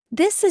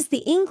This is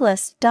the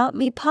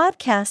Englist.me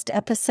podcast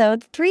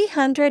episode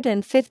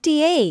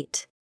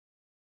 358.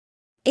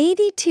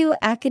 82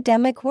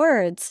 academic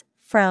words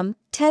from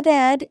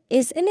TED-Ed.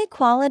 Is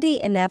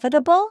inequality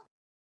inevitable?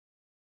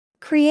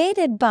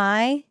 Created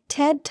by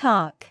TED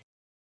Talk.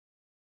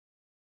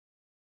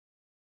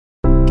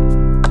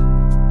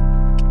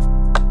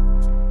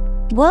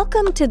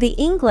 Welcome to the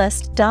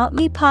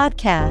Englist.me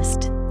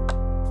podcast.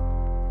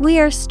 We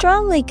are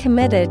strongly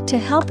committed to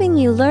helping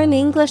you learn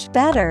English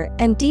better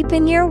and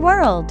deepen your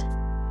world.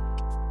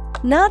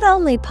 Not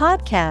only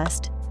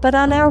podcast, but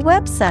on our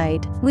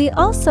website, we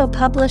also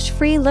publish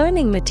free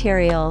learning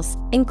materials,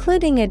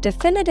 including a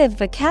definitive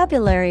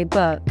vocabulary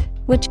book,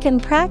 which can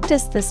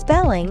practice the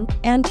spelling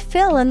and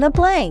fill in the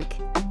blank.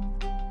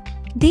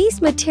 These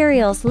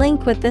materials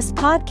link with this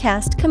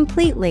podcast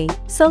completely,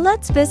 so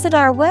let's visit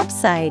our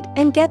website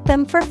and get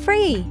them for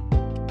free.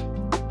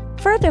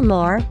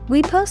 Furthermore,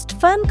 we post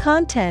fun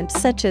content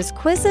such as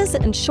quizzes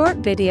and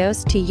short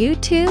videos to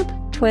YouTube,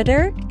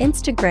 Twitter,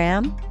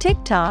 Instagram,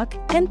 TikTok,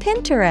 and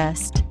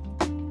Pinterest.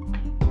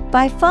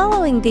 By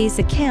following these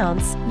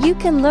accounts, you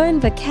can learn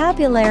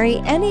vocabulary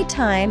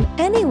anytime,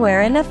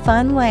 anywhere in a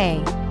fun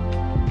way.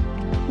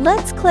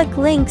 Let's click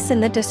links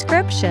in the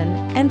description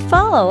and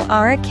follow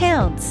our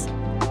accounts.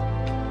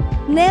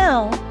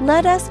 Now,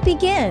 let us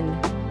begin.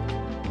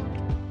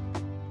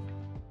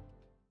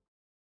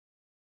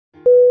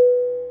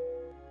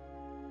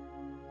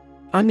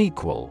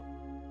 Unequal.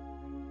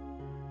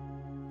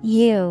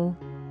 U-N-E-Q-U-A-L.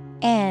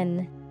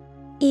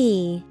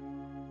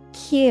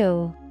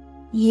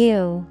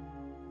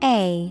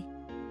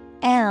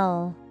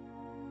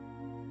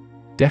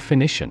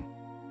 Definition: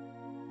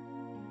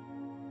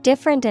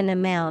 different in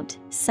amount,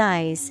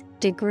 size,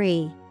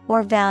 degree,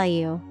 or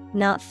value,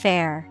 not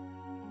fair.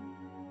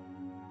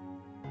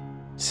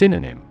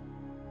 Synonym: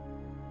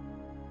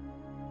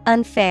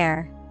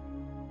 unfair,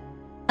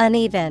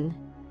 uneven,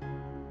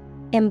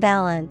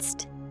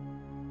 imbalanced.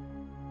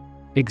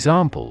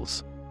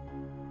 Examples: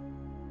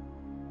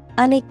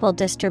 unequal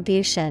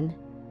distribution,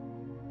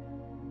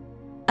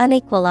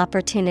 unequal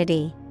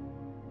opportunity.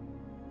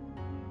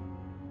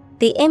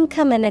 The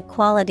income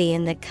inequality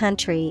in the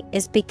country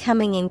is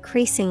becoming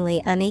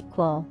increasingly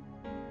unequal.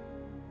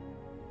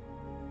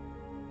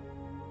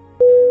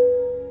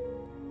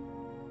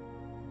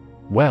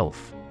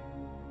 Wealth.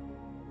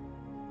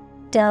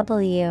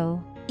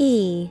 W-E-A-L-T-H.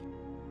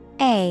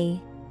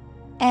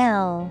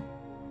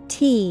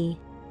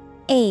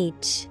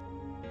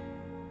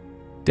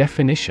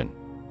 Definition: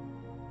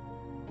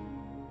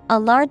 a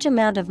large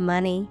amount of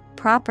money,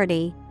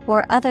 property,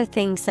 or other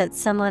things that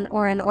someone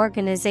or an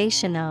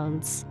organization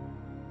owns.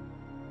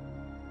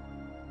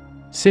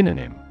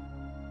 Synonym: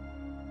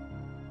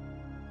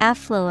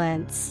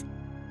 affluence,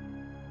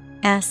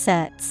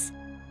 assets,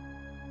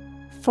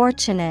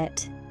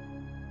 fortunate.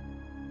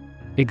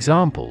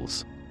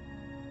 Examples: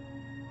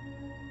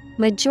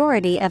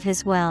 majority of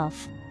his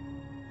wealth,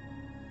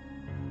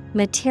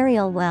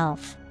 material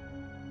wealth.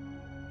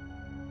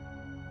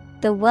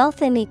 The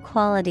wealth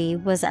inequality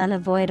was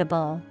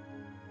unavoidable.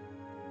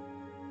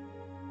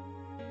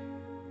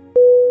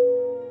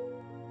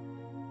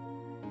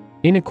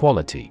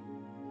 Inequality.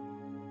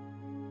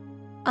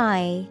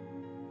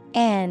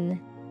 I-N-E-Q-U-A-L-I-T-Y.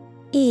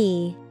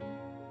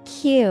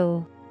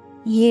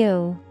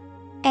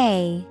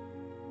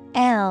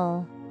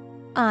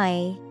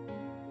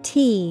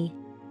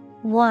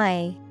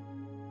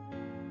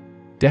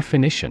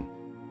 Definition: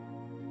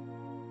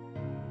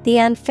 the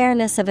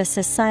unfairness of a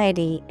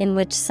society in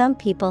which some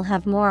people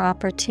have more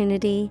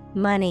opportunity,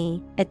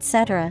 money,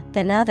 etc.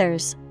 than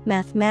others.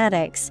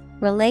 Mathematics,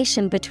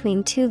 relation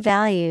between two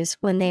values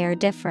when they are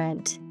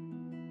different.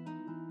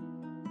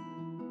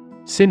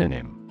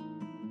 Synonym: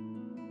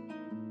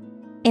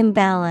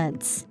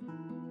 imbalance,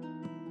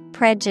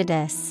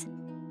 prejudice,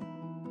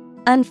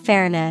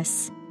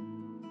 unfairness.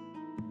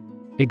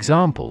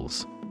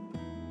 Examples: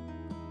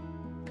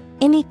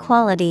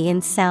 inequality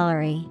in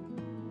salary,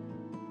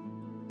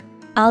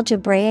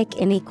 algebraic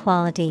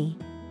inequality.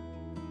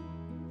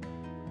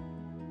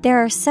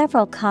 There are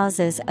several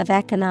causes of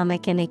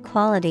economic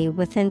inequality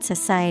within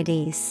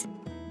societies.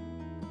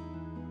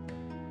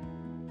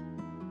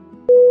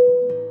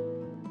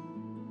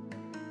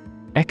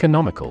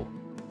 Economical.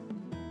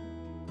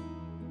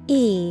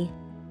 E-C-O-N-O-M-I-C-A-L.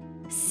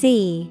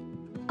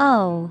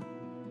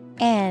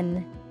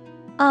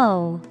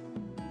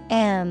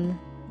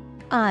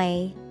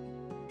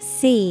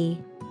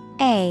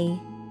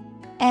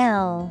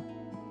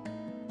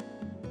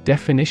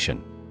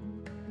 Definition: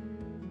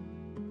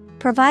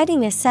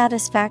 providing a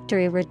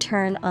satisfactory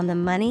return on the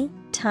money,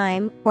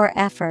 time, or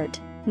effort,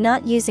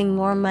 not using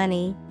more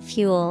money,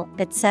 fuel,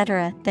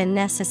 etc. than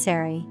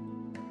necessary.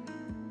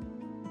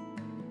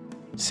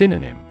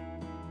 Synonym: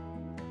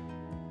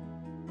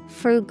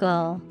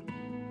 frugal,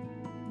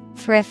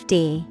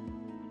 thrifty,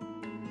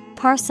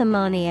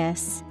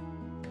 parsimonious.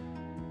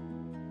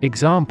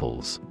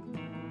 Examples: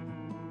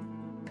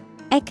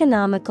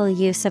 economical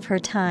use of her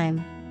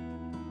time,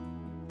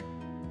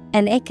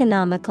 an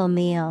economical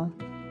meal.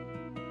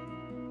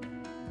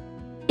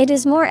 It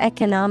is more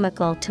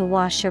economical to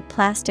wash your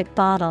plastic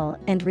bottle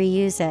and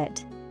reuse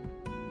it.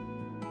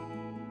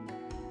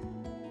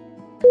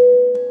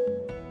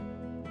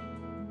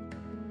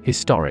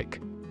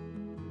 Historic.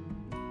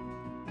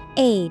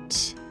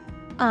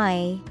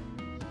 Historic.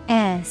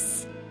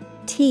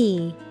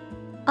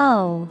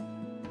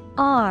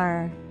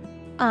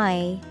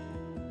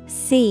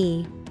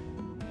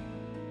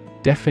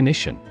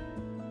 Definition.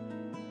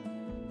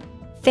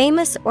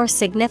 Famous or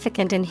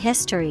significant in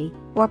history,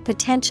 or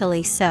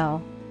potentially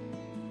so.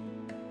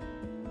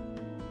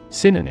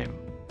 Synonym.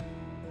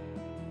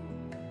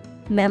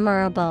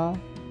 Memorable,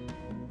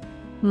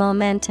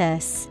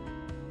 momentous,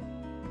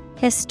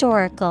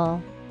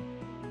 historical.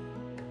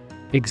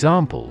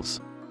 Examples.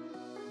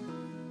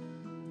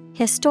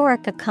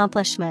 Historic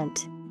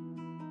accomplishment.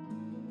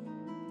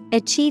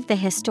 Achieve the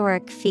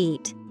historic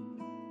feat.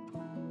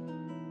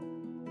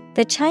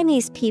 The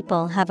Chinese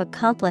people have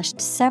accomplished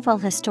several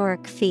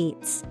historic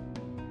feats.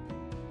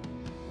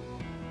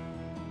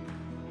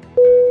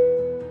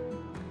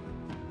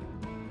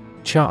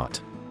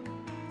 Chart.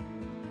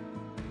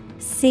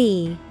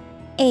 C-H-A-R-T.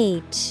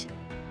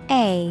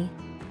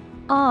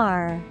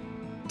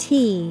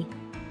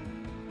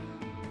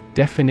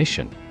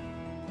 Definition.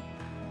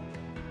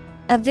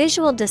 A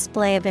visual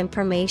display of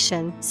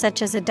information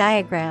such as a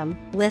diagram,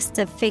 lists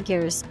of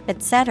figures,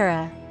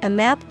 etc., a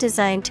map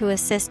designed to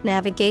assist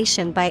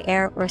navigation by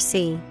air or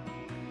sea.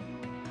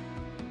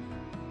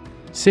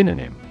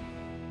 Synonym.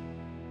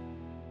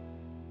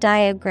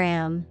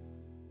 Diagram,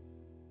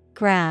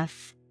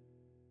 graph,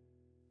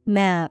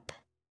 map.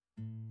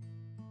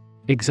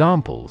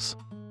 Examples.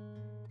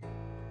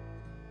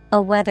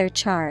 A weather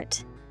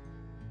chart.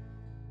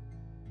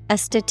 A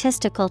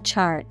statistical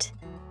chart.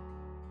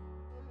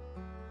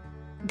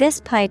 This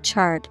pie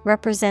chart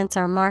represents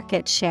our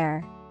market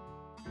share.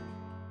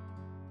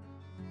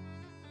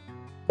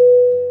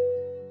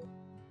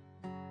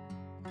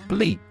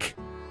 Bleak.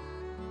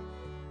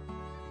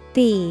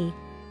 B-L-E-A-K.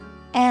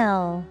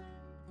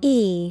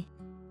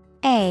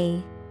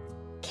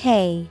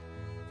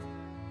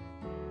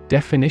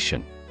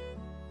 Definition.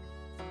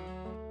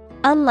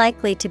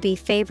 Unlikely to be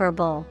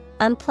favorable,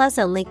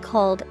 unpleasantly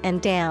cold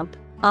and damp,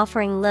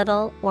 offering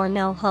little or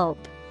no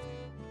hope.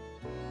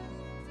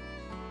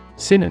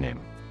 Synonym.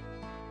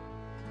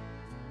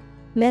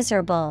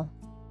 Miserable,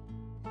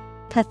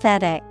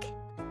 pathetic,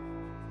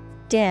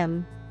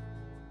 dim.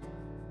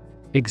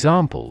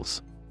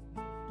 Examples.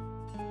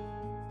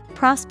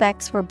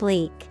 Prospects were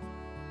bleak.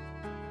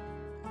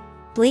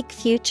 Bleak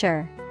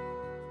future.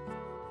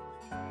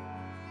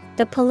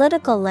 The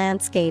political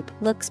landscape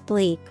looks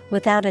bleak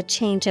without a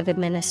change of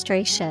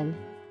administration.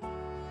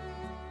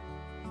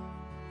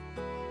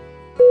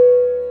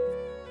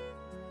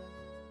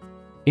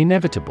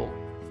 Inevitable.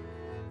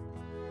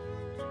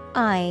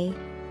 I-N-E-V-I-T-A-B-L-E.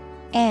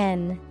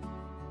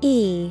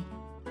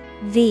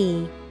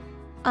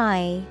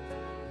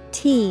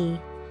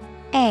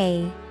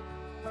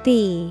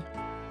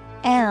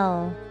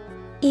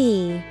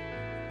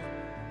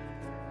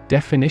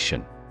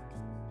 Definition.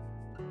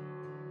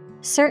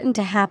 Certain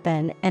to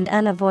happen and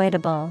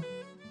unavoidable.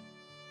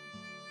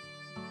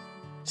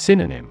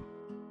 Synonym.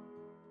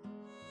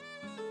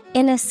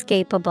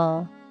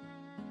 Inescapable,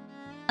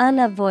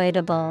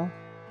 unavoidable,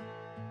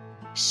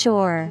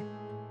 sure.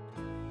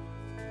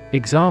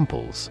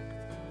 Examples.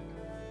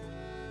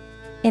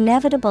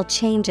 Inevitable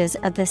changes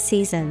of the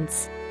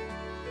seasons.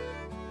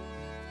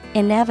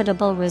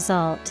 Inevitable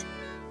result.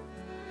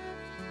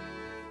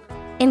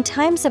 In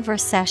times of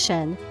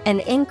recession,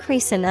 an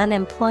increase in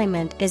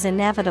unemployment is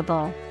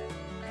inevitable.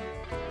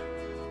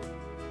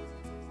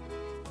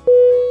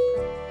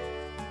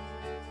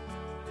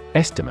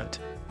 Estimate.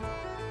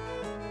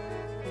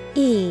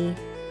 E-S-T-I-M-A-T-E.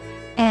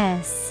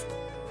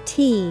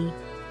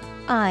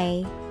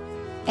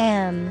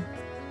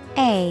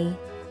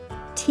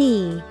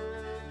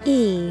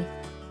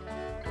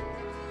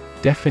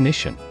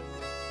 Definition.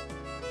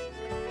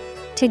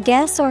 To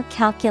guess or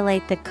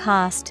calculate the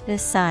cost, the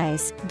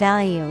size,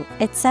 value,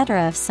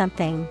 etc. of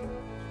something.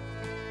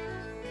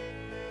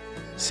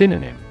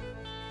 Synonym.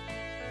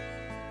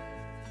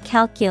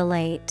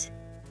 Calculate,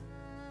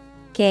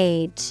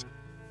 gauge,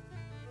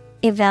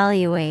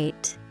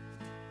 evaluate.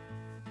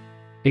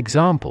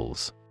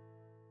 Examples.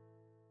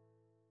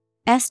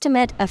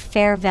 Estimate of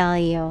fair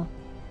value.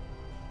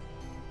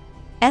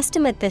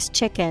 Estimate this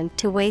chicken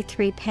to weigh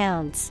 3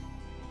 pounds.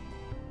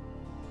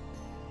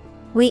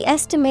 We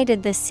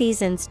estimated the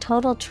season's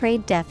total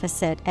trade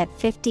deficit at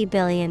 $50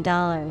 billion.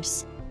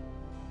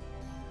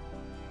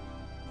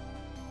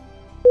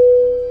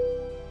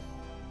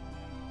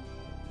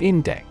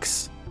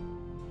 Index.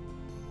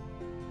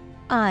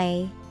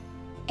 I-N-D-E-X.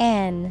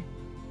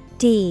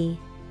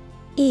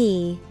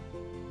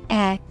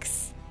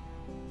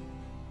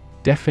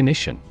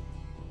 Definition.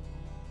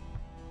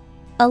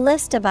 A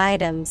list of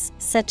items,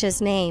 such as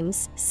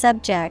names,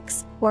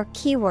 subjects, or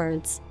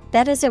keywords,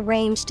 that is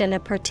arranged in a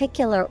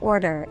particular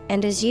order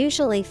and is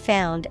usually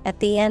found at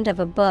the end of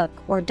a book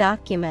or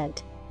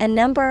document. A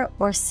number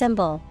or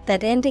symbol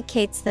that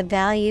indicates the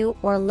value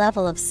or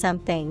level of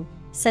something,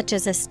 such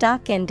as a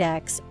stock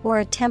index or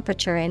a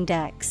temperature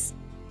index.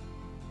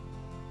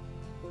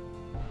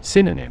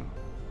 Synonym: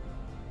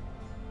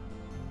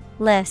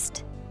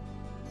 List,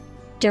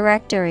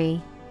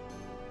 directory,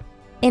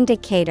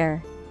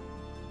 indicator.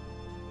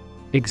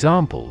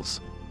 Examples: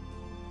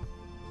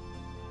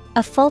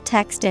 A full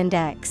text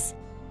index,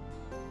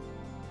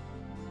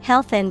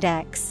 health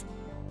index.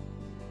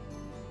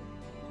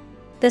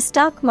 The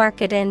stock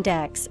market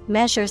index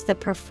measures the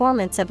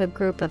performance of a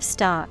group of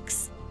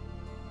stocks.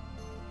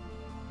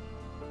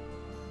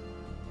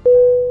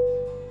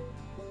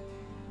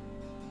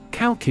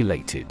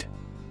 Calculated.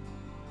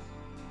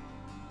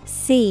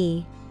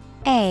 CALCULATED.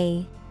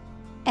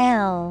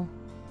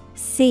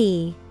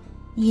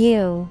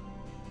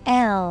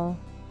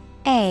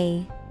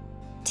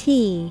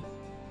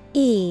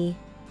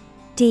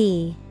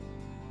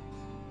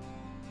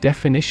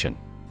 Definition: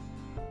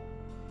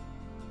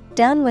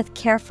 Done with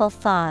careful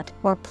thought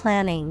or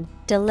planning,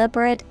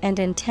 deliberate and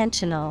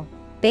intentional,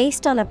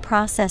 based on a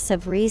process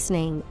of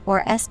reasoning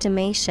or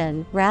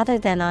estimation rather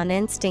than on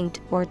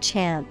instinct or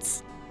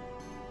chance.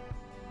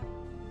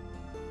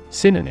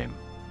 Synonym: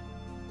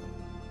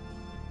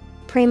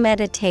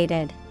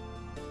 Premeditated,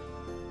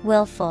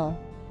 willful,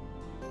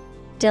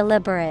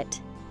 deliberate.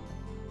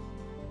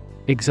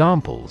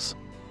 Examples: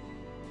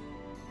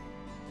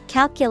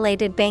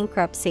 Calculated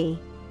bankruptcy,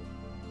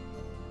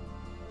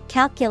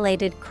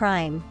 calculated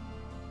crime.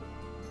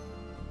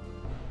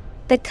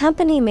 The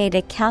company made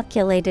a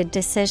calculated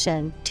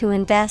decision to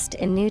invest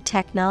in new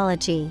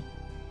technology.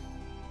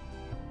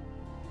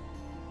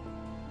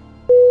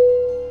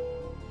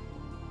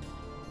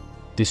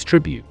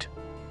 Distribute.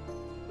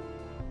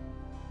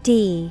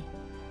 DISTRIBUTE.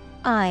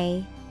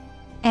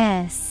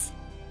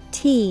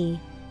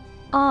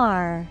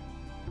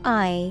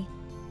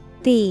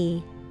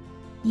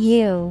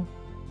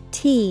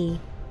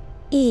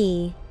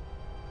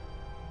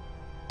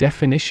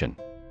 Definition: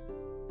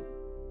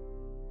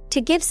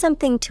 To give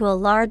something to a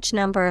large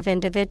number of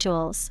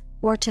individuals,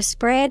 or to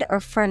spread or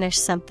furnish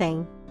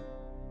something.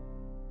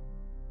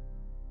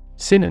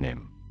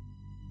 Synonym: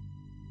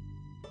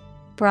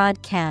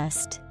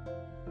 Broadcast,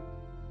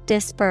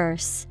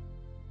 disperse,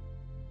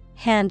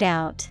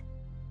 handout.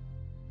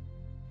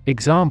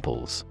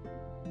 Examples: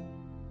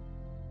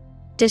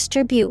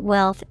 Distribute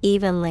wealth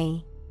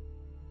evenly.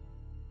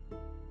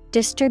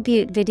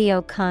 Distribute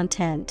video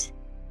content.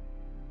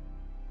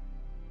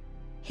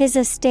 His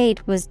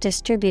estate was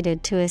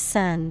distributed to his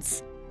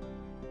sons.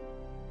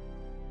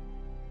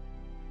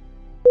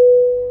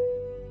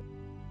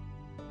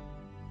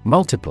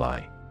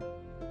 Multiply.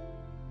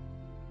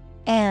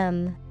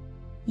 MULTIPLY.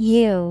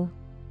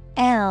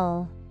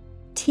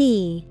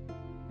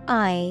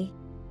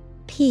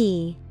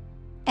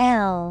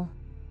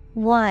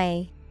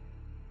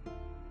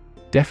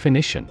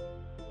 Definition: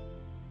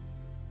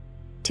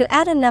 To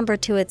add a number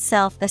to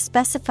itself a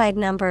specified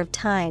number of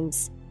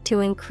times, to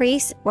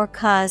increase or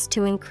cause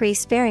to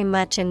increase very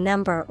much in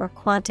number or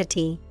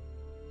quantity.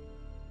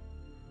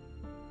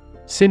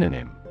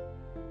 Synonym: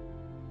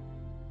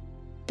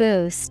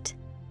 Boost,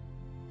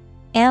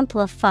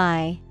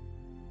 amplify,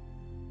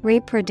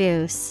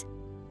 reproduce.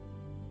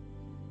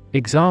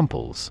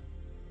 Examples: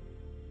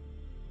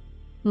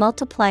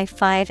 Multiply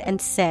 5 and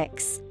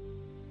 6.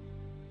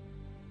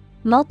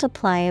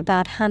 Multiply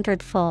about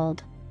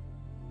 100-fold.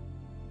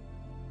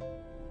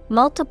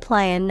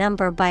 Multiply a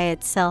number by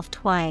itself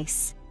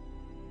twice.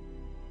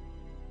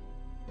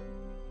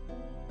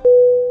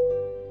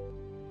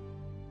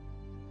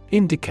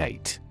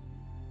 Indicate.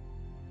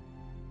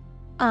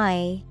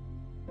 INDICATE.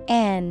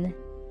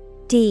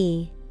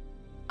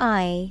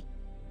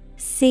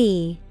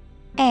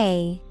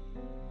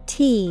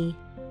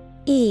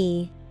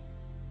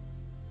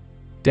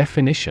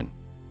 Definition: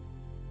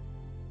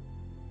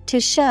 To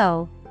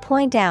show,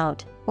 point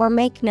out, or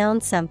make known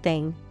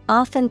something,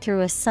 often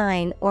through a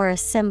sign or a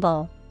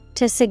symbol,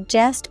 to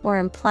suggest or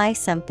imply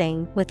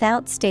something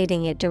without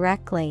stating it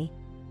directly.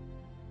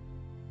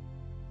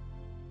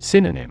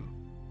 Synonym: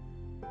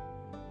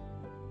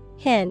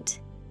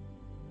 Hint,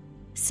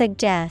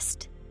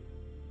 suggest,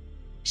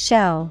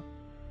 show.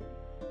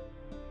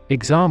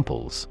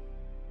 Examples: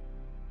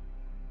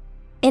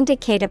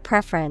 Indicate a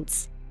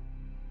preference.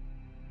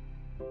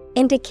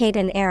 Indicate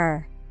an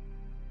error.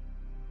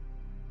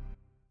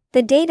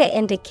 The data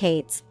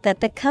indicates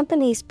that the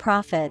company's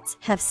profits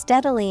have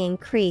steadily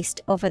increased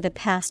over the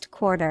past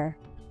quarter.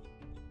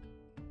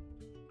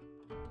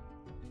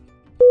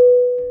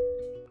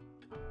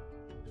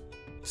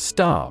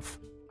 Starve.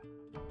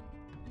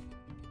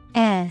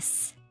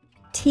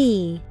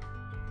 STARVE.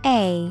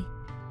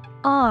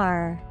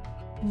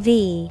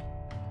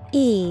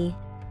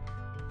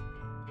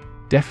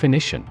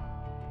 Definition: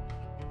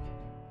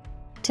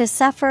 To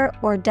suffer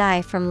or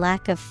die from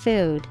lack of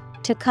food,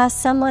 to cause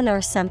someone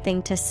or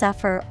something to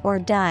suffer or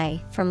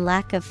die from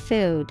lack of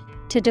food,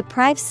 to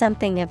deprive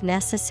something of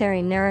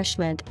necessary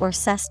nourishment or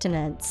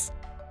sustenance.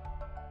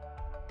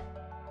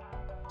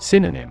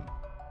 Synonym: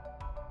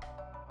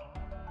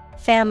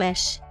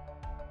 Famish,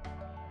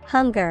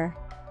 hunger.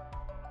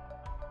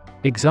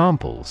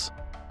 Examples: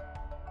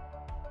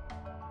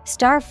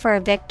 Starve for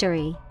a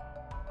victory.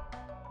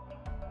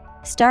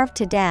 Starve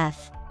to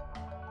death.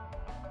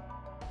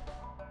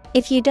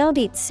 If you don't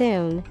eat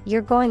soon,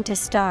 you're going to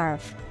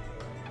starve.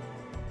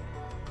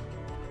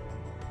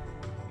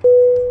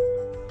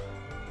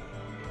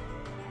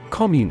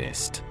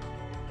 Communist.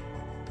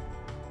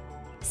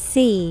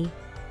 COMMUNIST.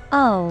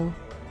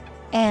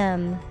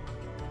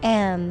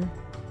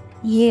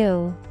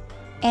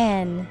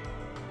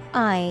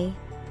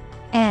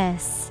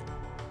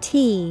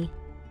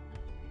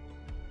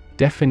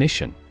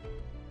 Definition: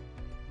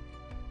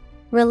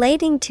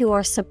 relating to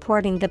or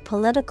supporting the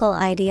political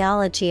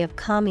ideology of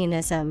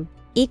communism,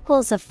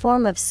 equals a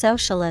form of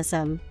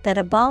socialism that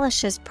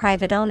abolishes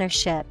private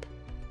ownership.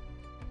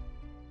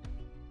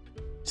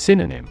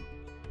 Synonym: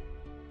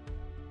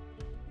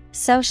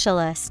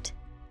 socialist,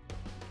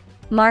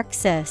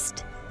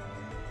 Marxist,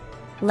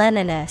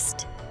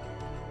 Leninist.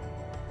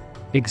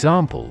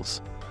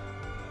 Examples: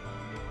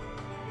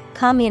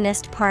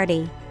 Communist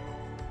Party,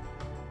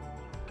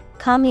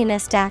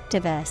 communist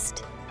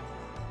activist.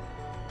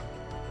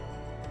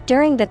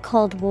 During the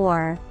Cold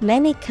War,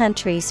 many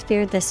countries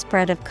feared the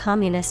spread of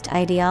communist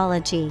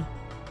ideology.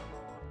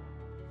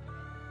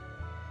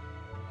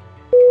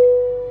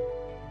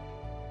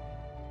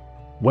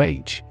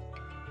 Wage.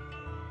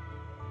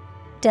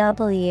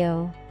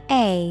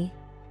 W-A-G-E.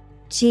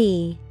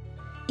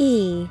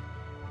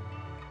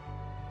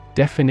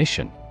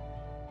 Definition: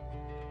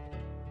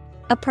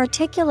 a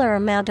particular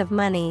amount of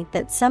money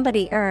that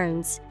somebody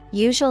earns,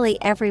 usually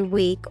every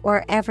week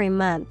or every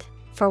month,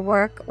 for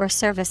work or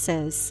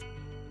services.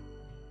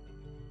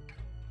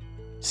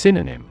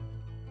 Synonym: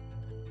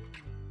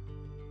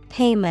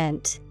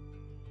 payment,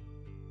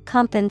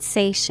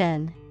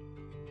 compensation,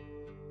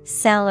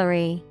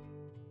 salary.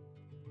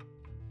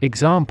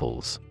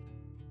 Examples: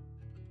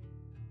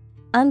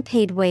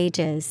 unpaid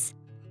wages,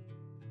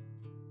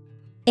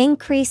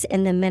 increase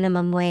in the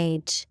minimum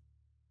wage.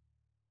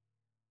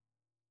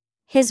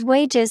 His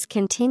wages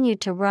continued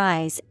to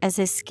rise as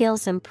his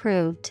skills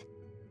improved.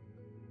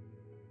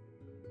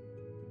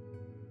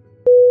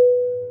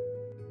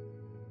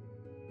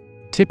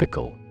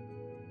 Typical.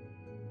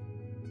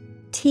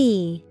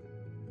 T-Y-P-I-C-A-L.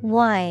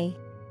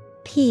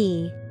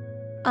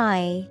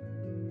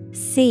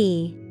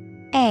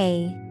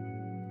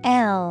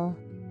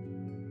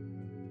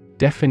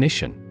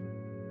 Definition: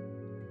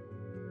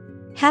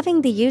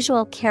 having the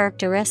usual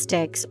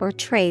characteristics or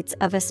traits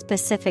of a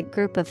specific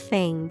group of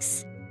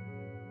things.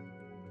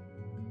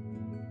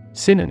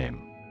 Synonym: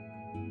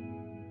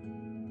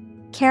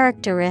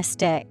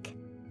 characteristic,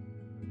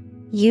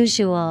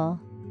 usual,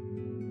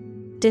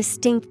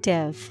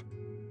 distinctive.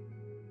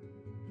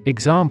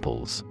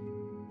 Examples: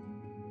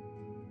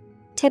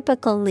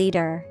 typical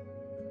leader,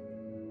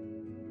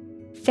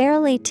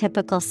 fairly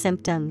typical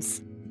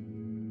symptoms.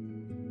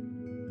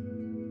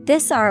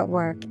 This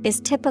artwork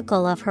is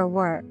typical of her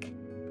work.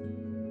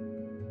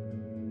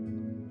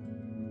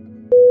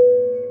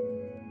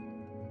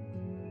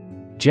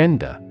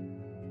 Gender.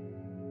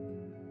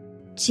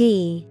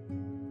 G-E-N-D-E-R.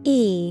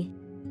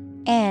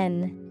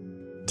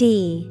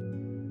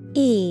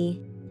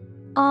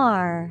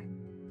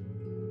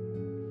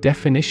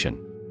 Definition: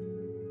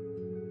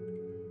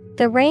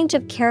 the range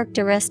of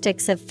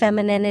characteristics of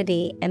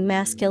femininity and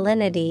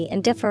masculinity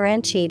and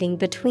differentiating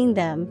between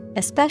them,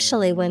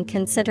 especially when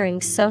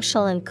considering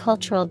social and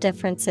cultural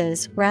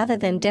differences rather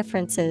than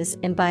differences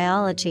in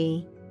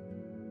biology.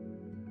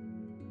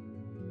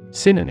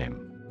 Synonym: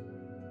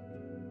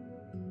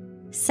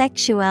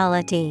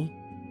 sexuality.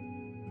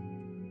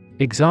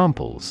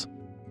 Examples: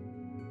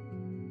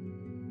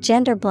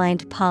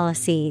 gender-blind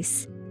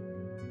policies,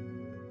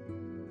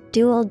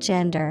 dual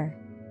gender.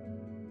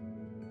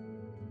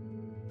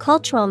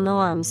 Cultural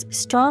norms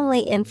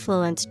strongly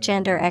influence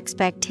gender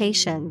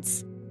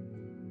expectations.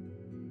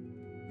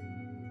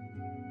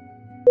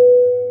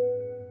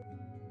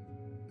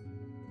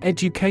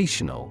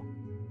 Educational.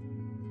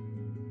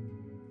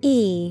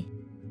 E-D-U-C-A-T-I-O-N-A-L.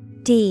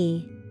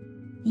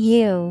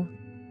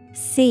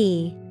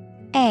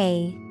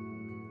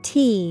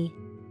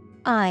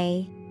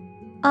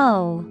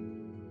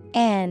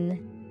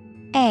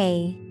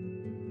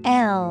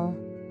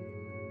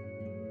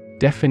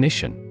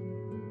 Definition: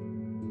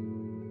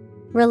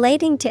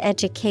 relating to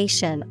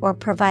education or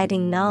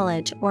providing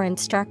knowledge or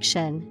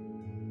instruction.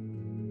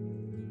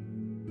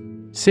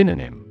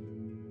 Synonym: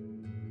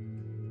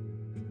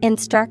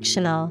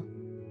 instructional,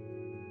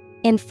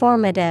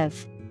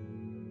 informative,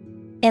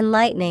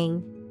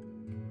 enlightening.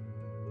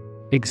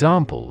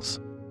 Examples: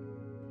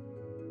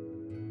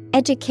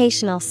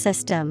 educational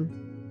system,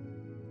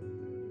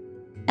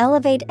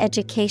 elevate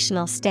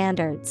educational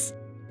standards.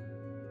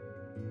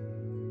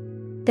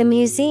 The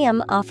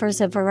museum offers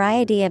a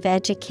variety of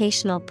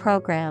educational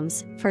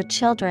programs for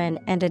children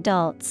and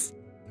adults.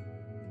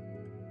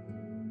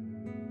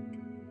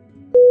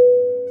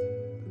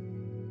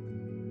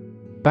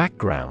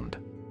 Background.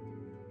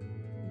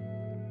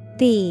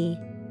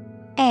 B-A-C-K-G-R-O-U-N-D.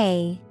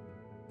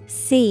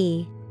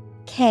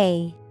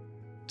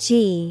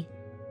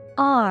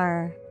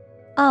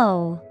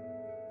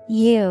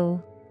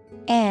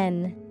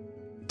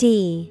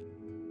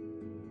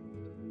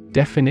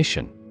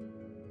 Definition.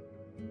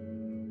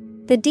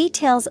 The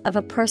details of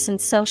a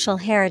person's social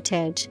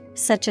heritage,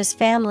 such as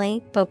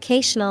family,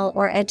 vocational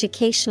or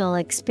educational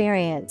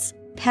experience,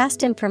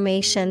 past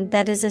information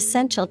that is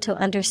essential to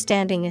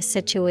understanding a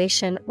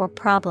situation or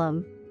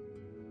problem.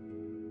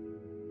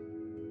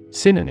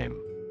 Synonym.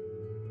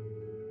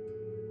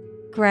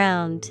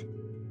 Ground,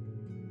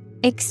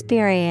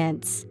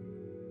 experience,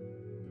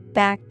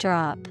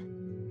 backdrop.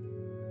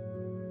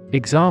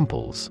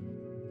 Examples.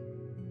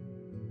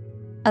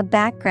 A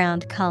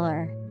background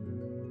color.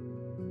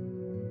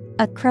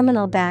 A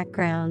criminal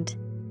background.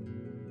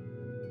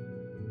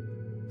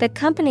 The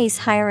company's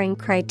hiring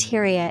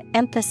criteria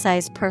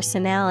emphasize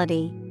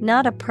personality,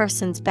 not a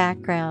person's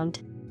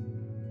background.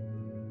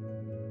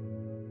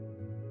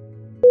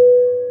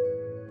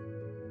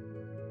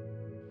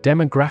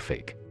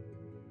 Demographic.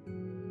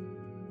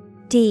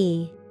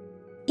 D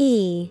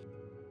E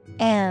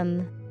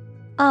M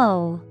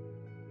O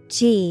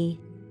G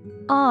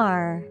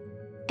R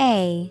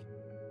A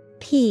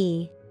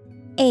P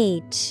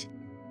H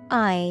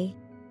I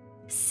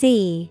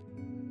C.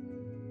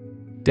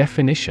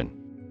 Definition.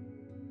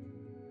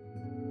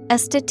 A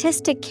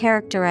statistic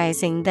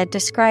characterizing that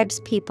describes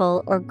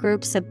people or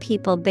groups of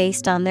people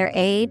based on their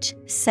age,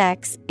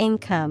 sex,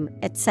 income,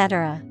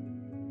 etc.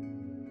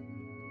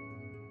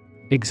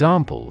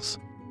 Examples.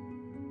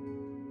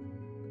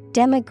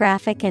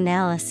 Demographic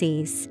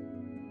analyses.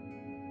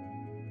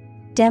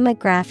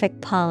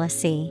 Demographic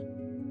policy.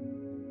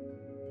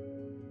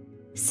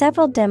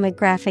 Several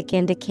demographic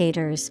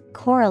indicators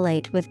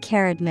correlate with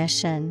care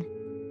admission.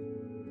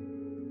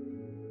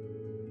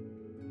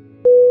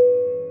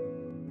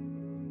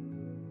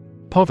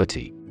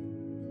 Poverty.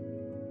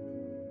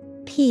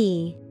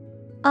 P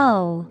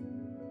O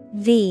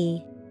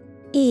V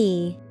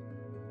E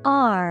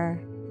R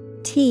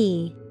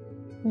T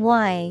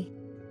Y.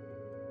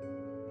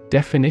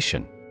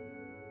 Definition.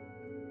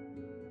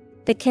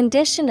 The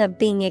condition of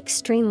being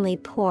extremely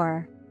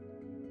poor.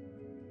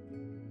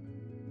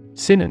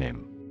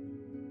 Synonym.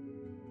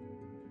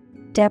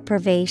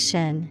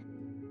 Deprivation,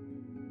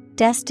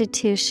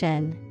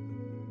 destitution,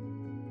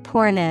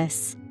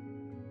 poorness.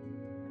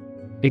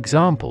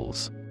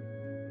 Examples.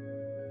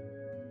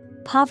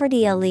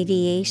 Poverty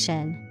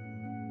alleviation.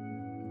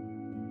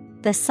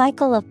 The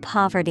cycle of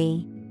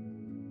poverty.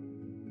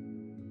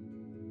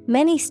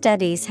 Many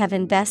studies have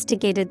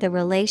investigated the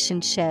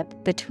relationship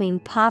between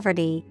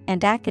poverty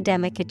and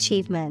academic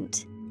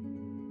achievement.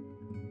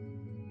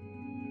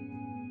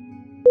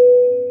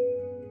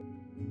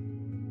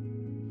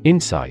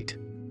 Insight.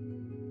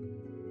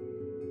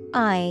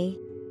 I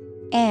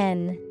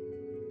N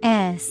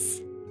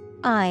S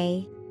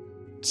I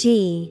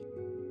G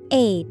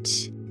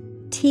H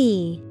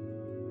T.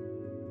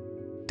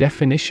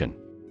 Definition.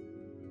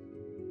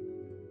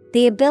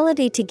 The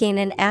ability to gain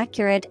an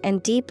accurate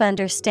and deep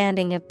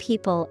understanding of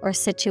people or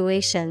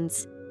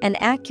situations, an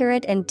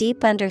accurate and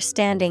deep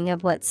understanding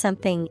of what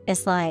something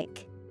is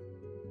like.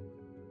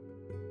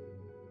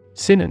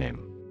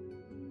 Synonym.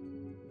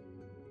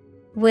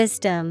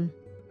 Wisdom,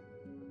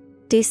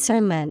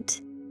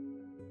 discernment,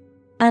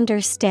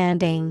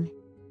 understanding.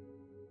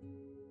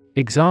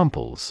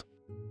 Examples.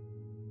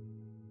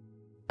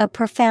 A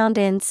profound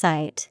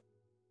insight.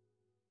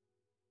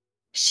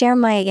 Share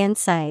my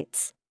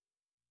insights.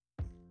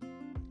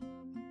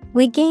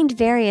 We gained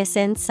various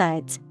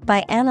insights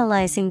by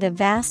analyzing the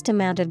vast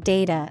amount of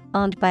data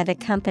owned by the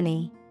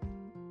company.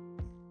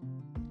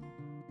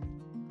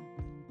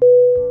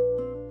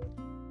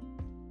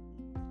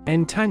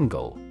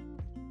 Entangle.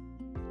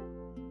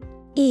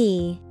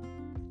 E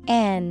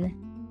N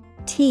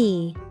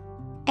T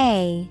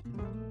A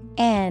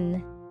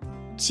N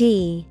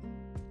G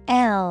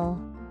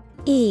L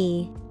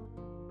E.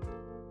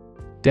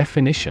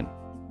 Definition.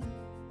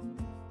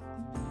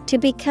 To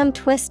become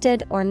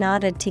twisted or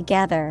knotted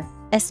together,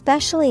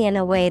 especially in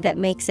a way that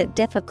makes it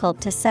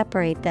difficult to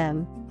separate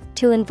them.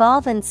 To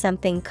involve in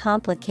something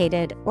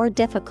complicated or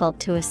difficult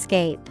to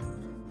escape.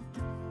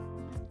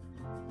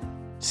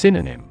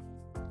 Synonym.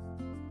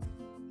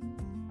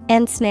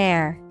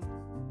 Ensnare,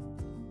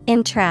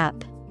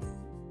 entrap,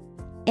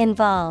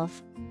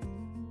 involve.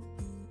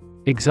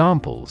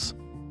 Examples.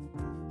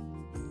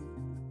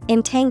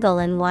 Entangle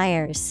in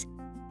wires.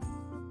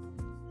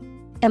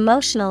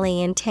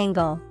 Emotionally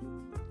entangle.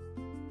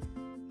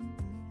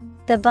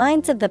 The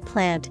vines of the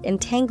plant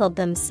entangled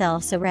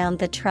themselves around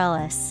the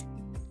trellis.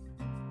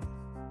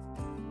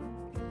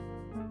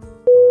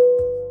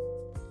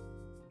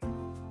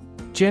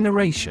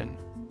 Generation.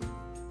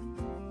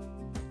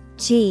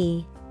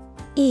 G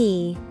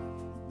E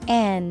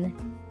N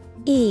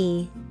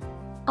E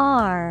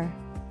R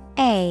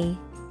A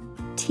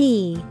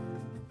T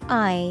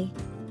I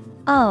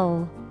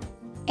O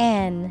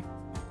N.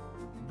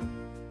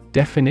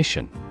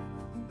 Definition.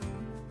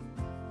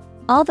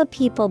 All the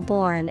people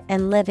born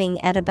and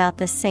living at about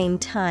the same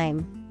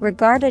time,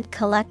 regarded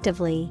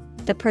collectively,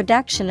 the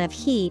production of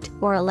heat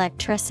or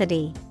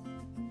electricity.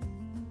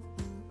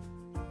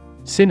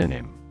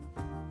 Synonym.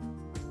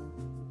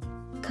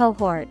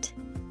 Cohort,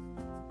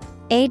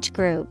 age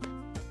group,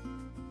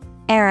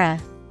 era.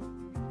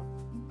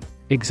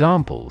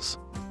 Examples: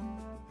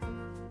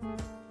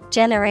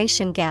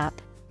 generation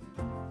gap.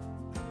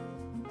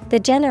 The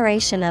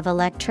generation of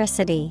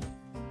electricity.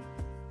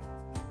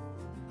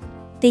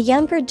 The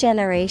younger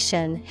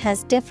generation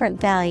has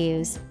different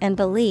values and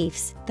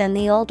beliefs than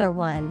the older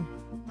one.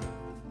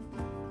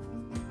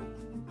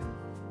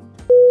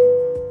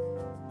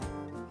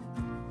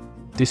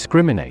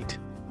 Discriminate.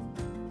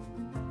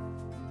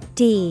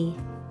 D-I-S-C-R-I-N-A-T-E.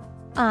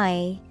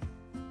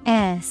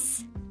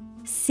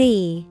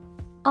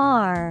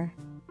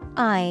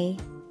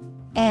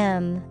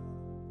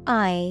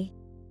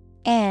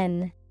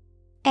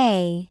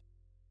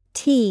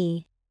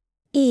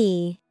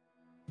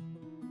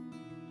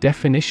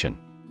 Definition: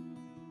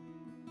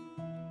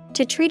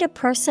 to treat a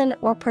person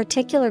or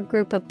particular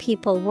group of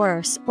people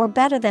worse or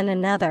better than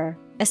another,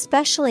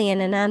 especially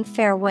in an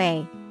unfair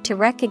way, to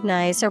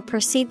recognize or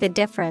perceive the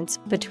difference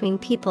between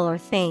people or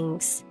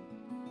things.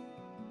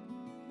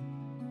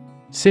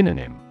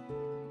 Synonym: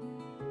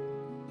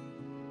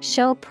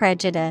 show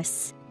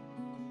prejudice,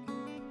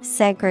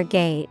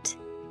 segregate,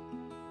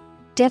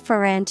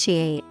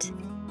 differentiate.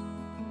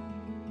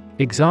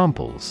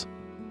 Examples: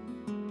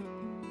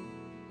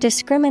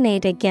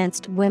 discriminate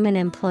against women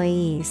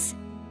employees.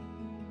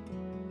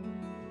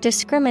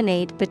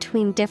 Discriminate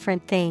between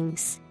different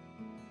things.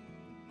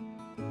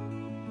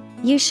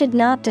 You should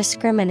not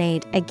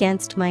discriminate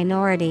against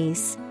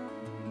minorities.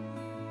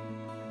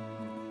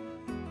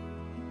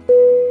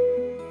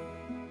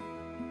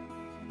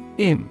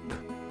 Imp.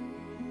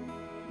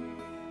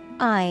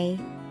 I-M-P.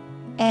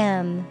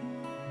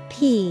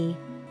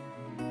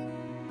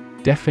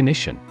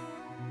 Definition: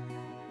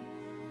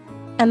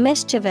 a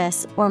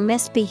mischievous or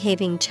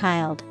misbehaving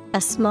child, a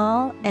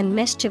small and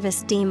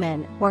mischievous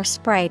demon or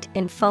sprite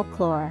in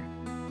folklore.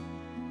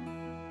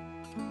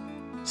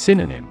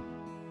 Synonym: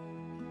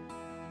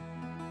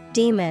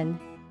 demon,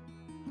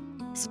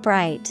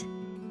 sprite,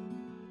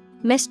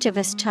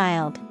 mischievous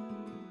child.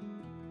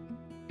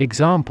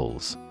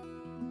 Examples: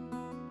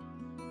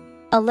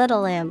 a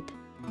little imp.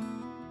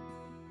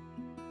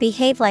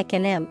 Behave like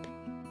an imp.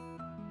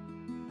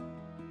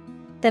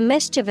 The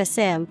mischievous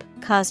imp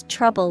caused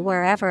trouble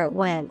wherever it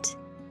went.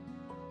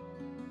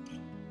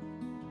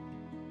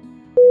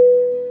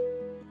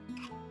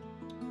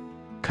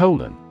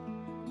 Colon.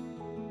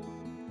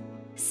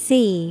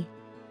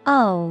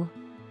 C-O-L-O-N.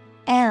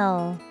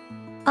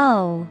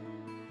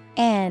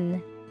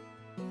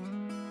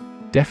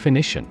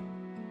 Definition: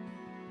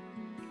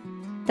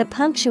 the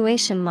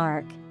punctuation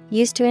mark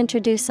used to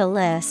introduce a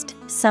list,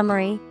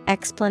 summary,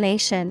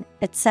 explanation,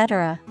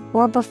 etc.,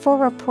 or before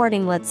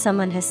reporting what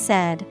someone has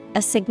said,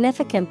 a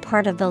significant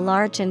part of the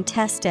large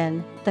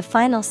intestine, the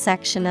final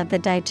section of the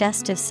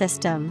digestive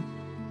system.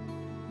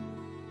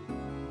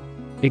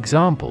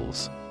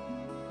 Examples: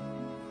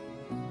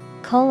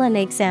 colon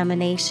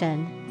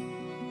examination.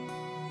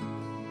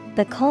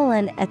 The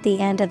colon at the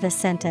end of the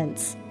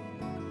sentence.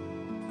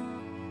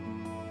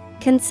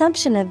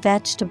 Consumption of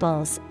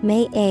vegetables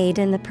may aid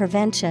in the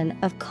prevention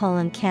of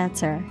colon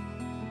cancer.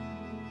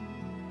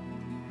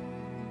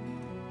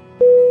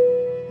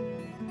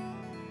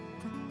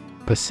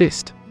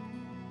 Persist.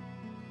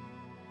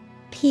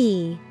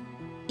 P-E-R-S-I-S-T.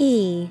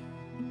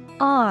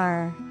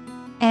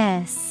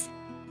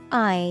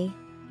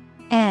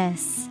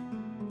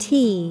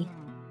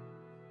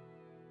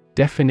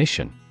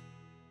 Definition: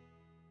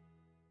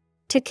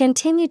 to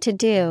continue to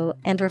do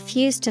and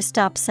refuse to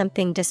stop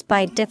something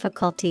despite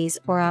difficulties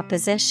or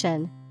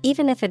opposition,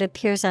 even if it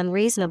appears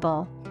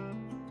unreasonable.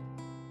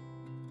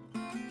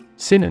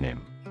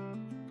 Synonym: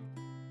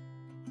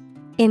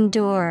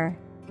 endure,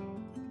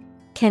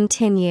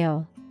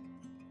 continue,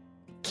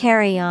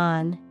 carry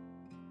on.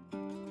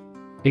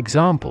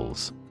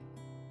 Examples: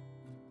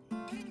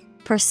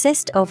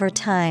 persist over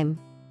time.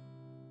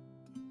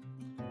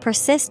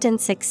 Persist in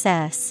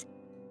success.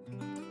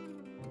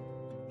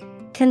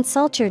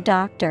 Consult your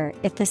doctor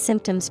if the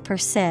symptoms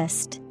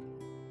persist.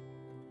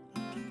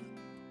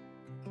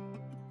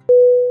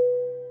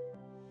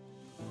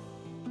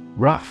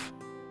 Rough.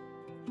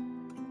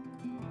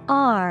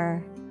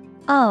 R-O-U-G-H.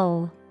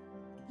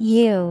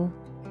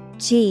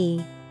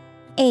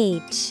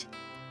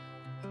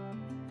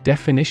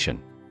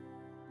 Definition: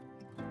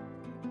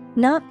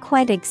 not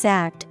quite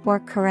exact or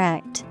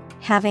correct,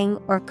 having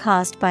or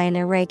caused by an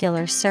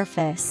irregular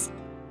surface.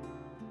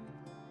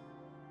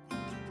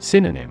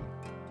 Synonym: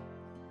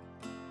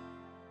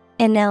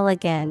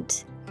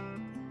 inelegant,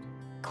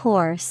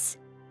 coarse,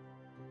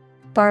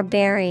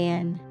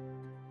 barbarian.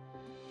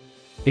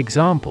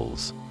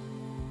 Examples: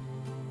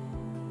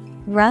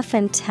 rough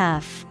and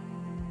tough.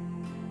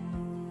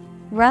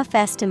 Rough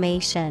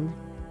estimation.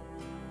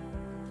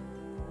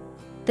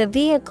 The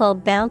vehicle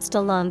bounced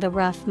along the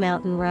rough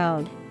mountain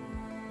road.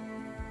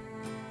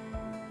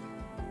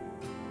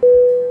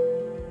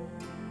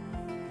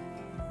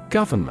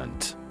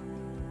 Government.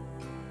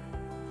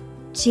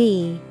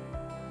 G-O-V-E-R-N-M-E-N-T.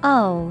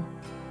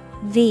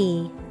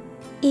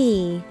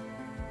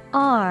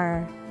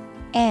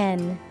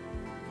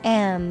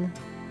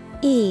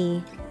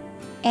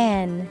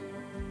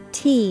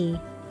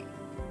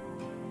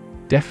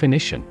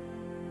 Definition: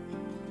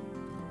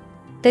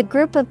 The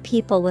group of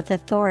people with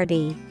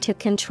authority to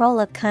control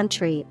a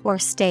country or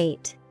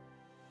state.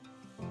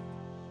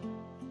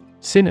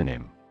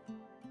 Synonym: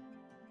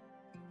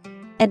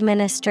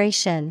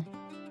 Administration,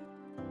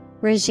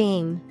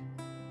 regime,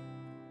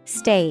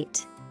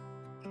 state.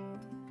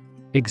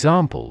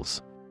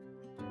 Examples: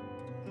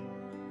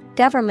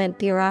 Government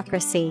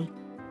bureaucracy,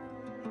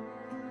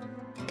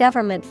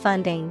 government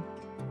funding.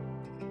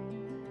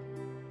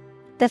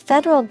 The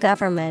federal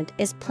government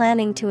is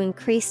planning to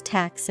increase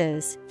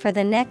taxes for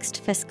the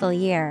next fiscal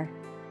year.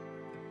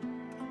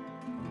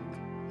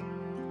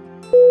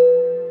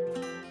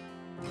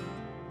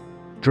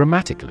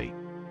 Dramatically.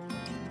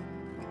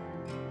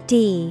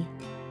 Dramatically.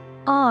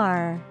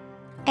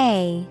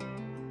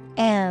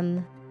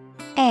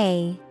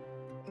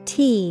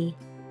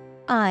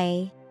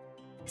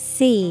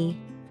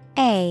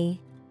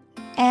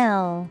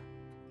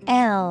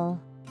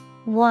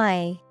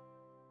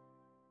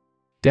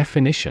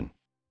 Definition: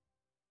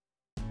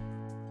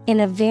 In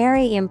a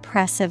very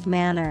impressive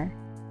manner.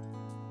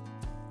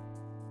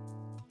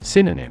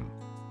 Synonym: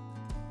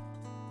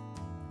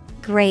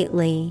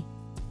 Greatly,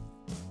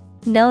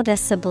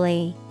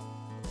 noticeably,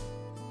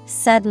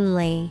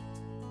 suddenly.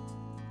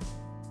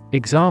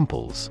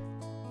 Examples: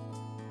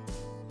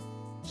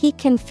 He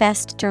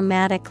confessed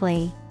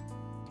dramatically.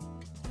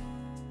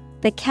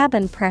 The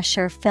cabin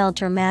pressure fell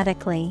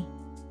dramatically.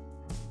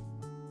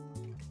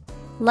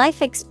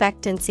 Life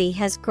expectancy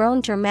has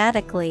grown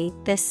dramatically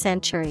this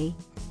century.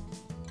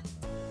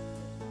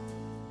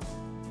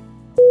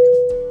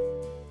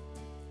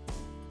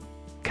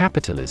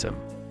 Capitalism.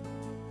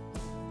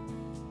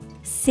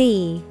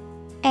 CAPITALISM.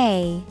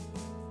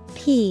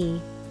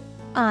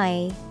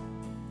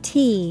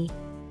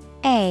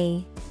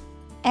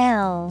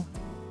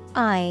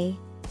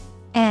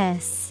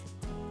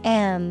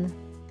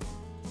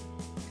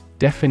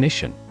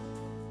 Definition: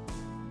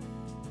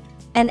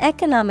 An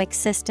economic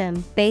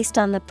system based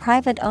on the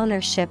private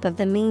ownership of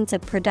the means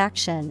of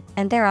production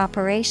and their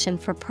operation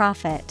for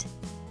profit.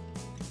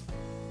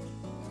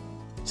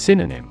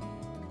 Synonym: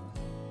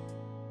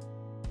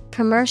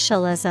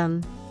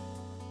 Commercialism.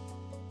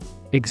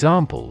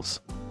 Examples: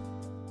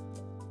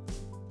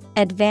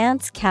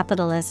 Advance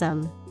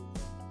capitalism.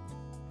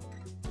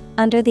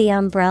 Under the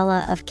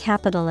umbrella of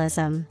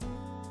capitalism.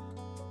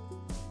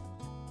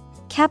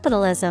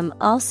 Capitalism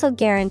also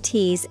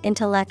guarantees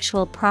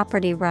intellectual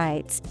property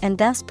rights and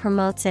thus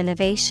promotes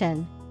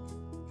innovation.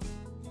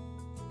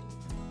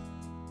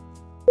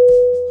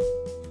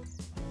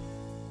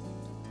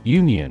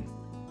 Union.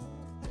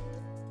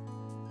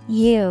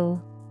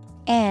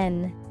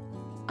 UNION.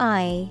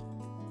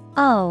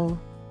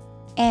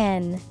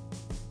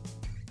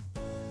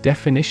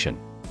 Definition: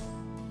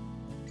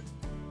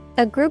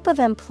 A group of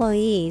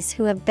employees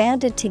who have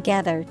banded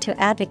together to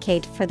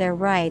advocate for their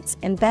rights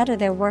and better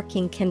their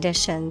working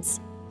conditions.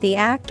 The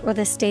act or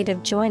the state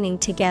of joining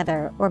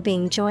together or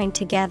being joined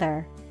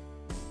together.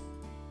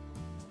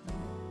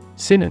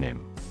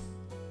 Synonym: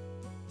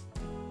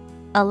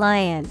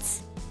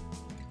 Alliance,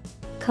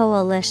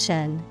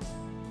 coalition,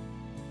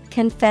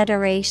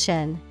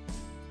 confederation.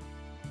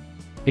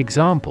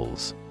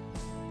 Examples: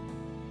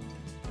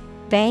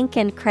 Bank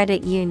and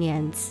credit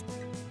unions.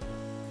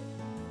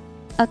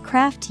 A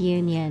craft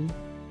union.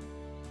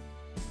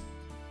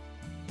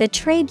 The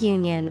trade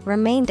union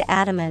remained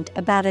adamant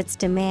about its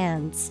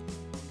demands.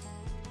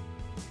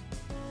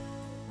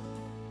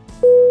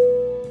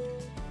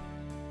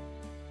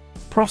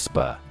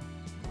 Prosper.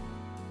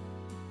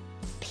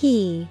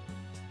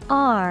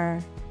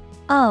 PROSPER.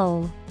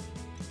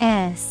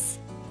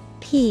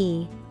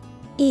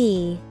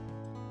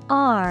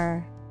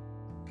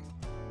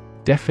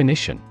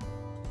 Definition: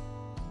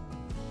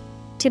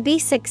 To be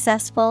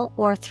successful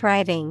or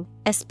thriving,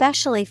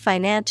 especially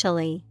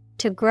financially,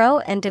 to grow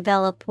and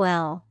develop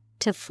well,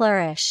 to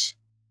flourish.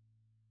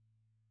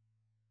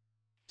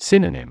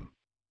 Synonym: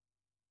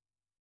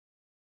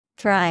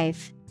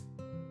 Thrive,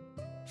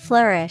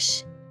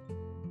 flourish,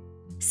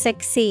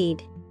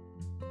 succeed.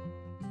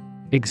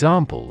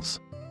 Examples: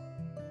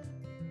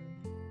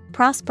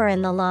 Prosper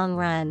in the long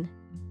run.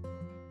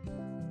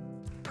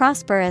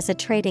 Prosper as a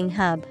trading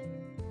hub.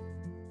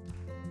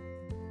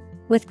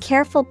 With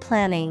careful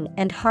planning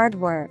and hard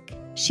work,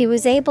 she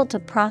was able to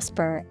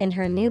prosper in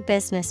her new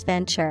business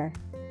venture.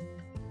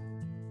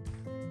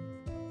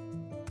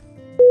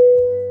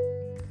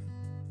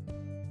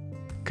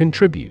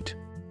 Contribute.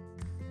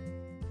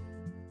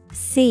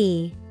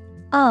 CONTRIBUTE.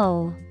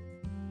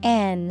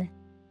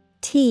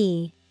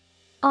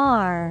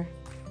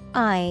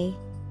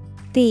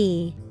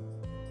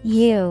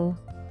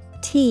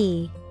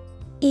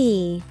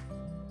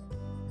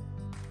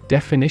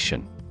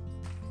 Definition: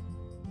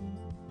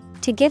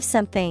 To give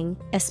something,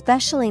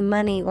 especially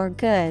money or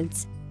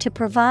goods, to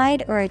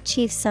provide or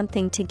achieve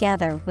something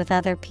together with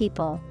other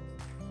people.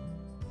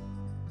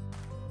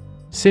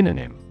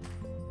 Synonym: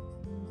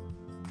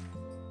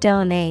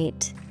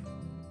 Donate,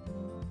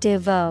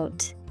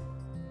 devote,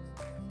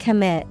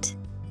 commit.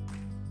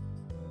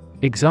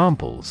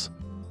 Examples: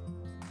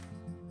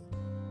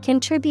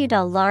 Contribute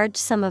a large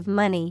sum of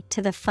money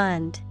to the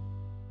fund.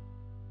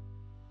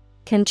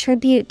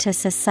 contribute to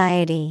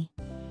society.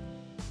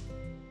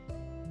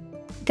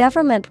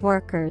 Government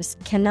workers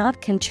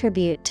cannot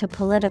contribute to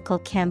political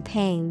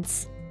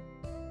campaigns.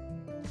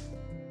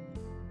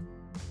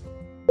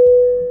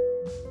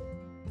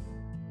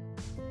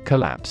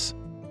 Collapse.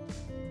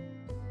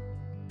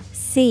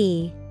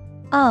 COLLAPSE.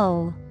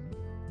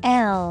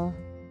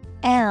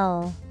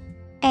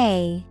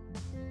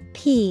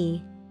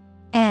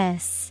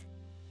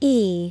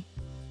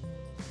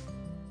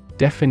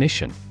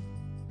 Definition.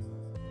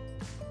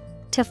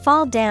 To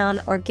fall down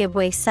or give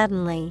way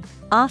suddenly,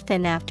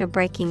 often after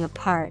breaking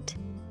apart.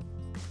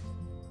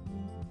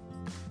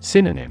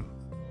 Synonym.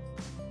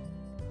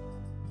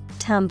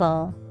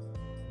 Tumble,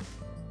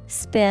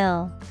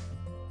 spill,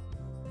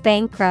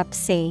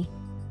 bankruptcy.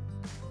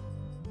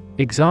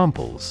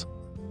 Examples.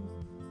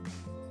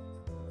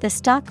 The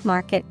stock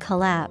market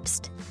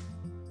collapsed.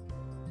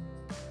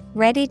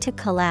 Ready to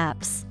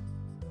collapse.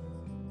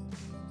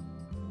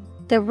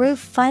 The roof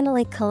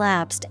finally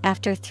collapsed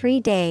after 3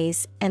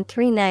 days and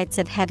 3 nights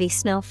of heavy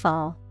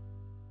snowfall.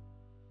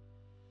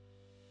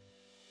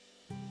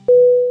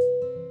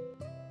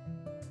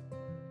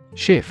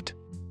 Shift.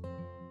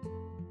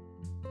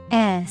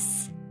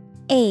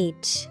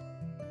 SHIFT.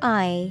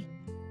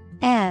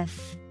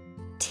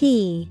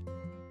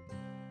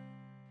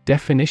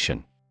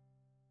 Definition.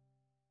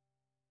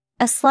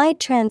 A slight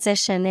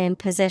transition in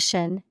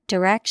position,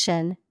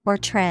 direction, or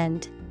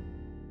trend.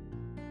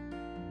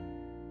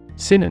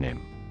 Synonym.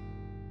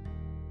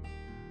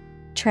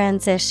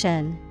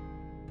 Transition,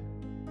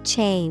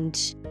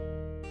 change,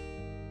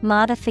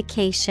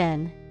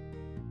 modification.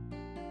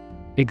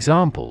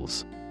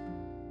 Examples.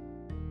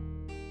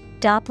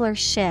 Doppler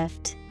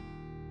shift.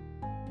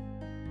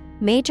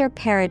 Major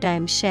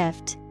paradigm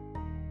shift.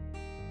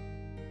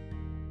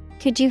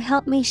 Could you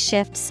help me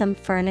shift some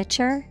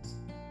furniture?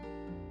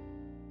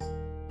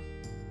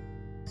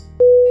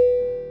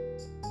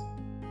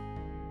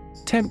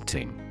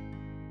 Tempting.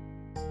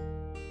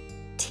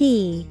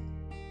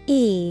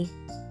 TEMPTING.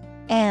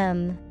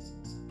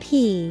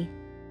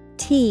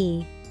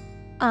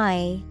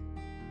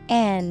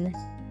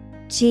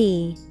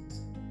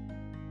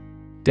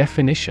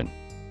 Definition.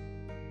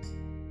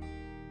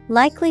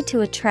 Likely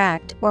to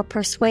attract or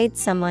persuade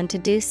someone to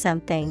do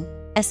something,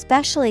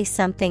 especially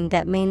something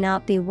that may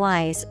not be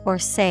wise or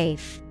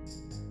safe.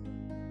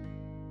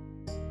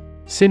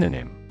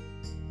 Synonym.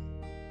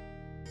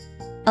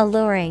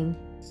 Alluring,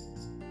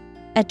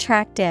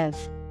 attractive,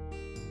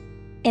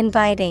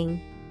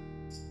 inviting.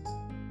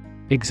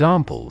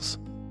 Examples.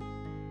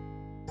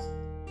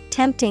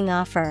 Tempting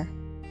offer.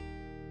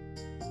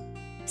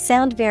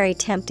 Sound very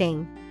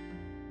tempting.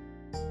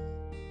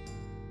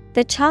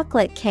 The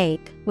chocolate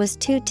cake was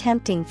too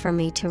tempting for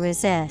me to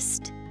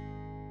resist.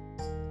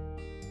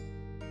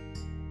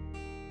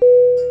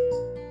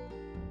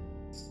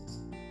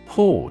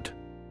 Hoard.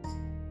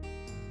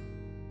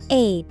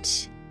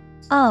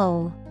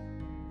 HOARD.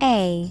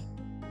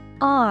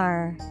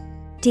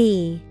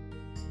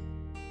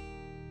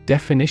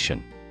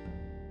 Definition.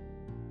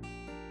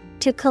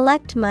 To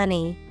collect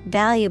money,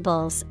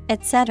 valuables,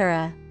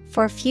 etc.,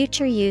 for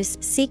future use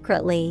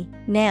secretly.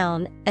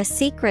 Noun, a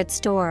secret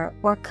store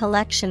or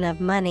collection of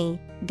money,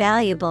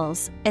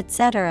 valuables,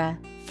 etc.,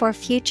 for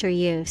future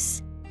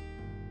use.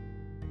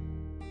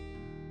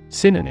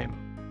 Synonym.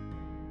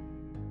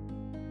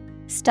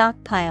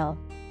 Stockpile,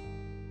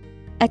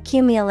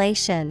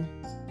 accumulation,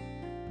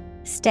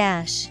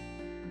 stash.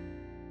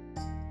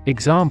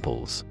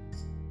 Examples.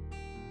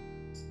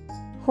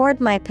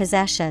 Hoard my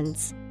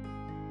possessions.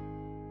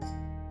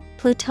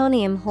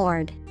 Plutonium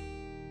hoard.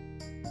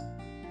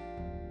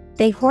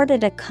 They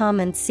hoarded a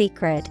common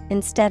secret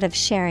instead of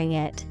sharing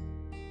it.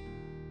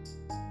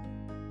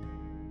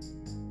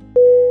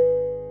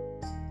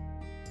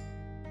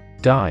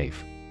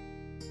 Dive.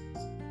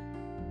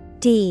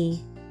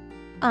 DIVE.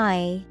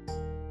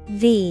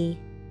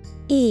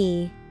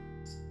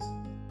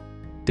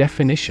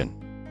 Definition.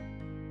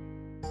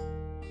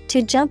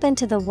 To jump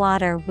into the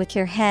water with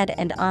your head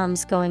and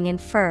arms going in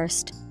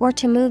first, or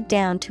to move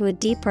down to a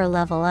deeper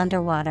level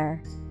underwater.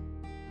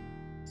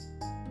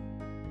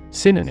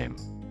 Synonym.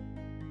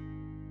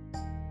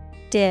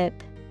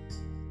 Dip,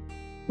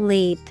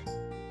 leap,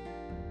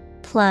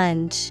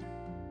 plunge.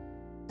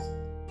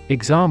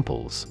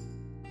 Examples.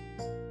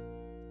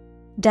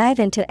 Dive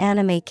into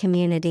anime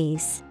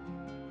communities.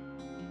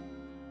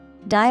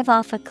 Dive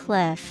off a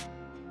cliff.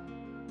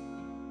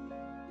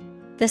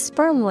 The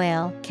sperm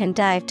whale can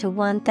dive to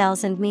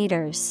 1,000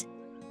 meters.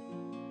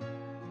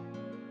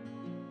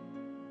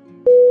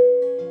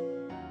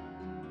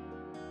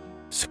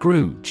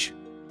 Scrooge.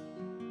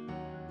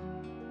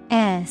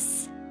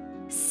 SCROOGE.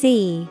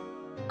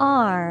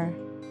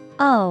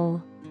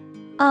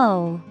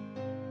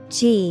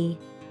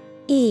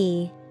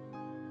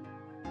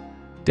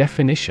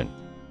 Definition.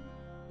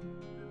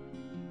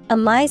 A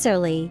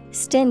miserly,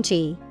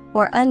 stingy,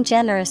 or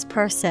ungenerous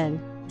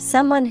person,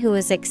 someone who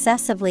is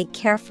excessively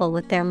careful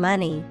with their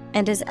money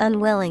and is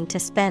unwilling to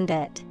spend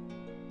it.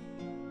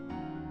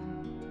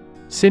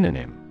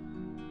 Synonym.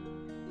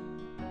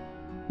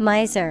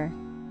 Miser,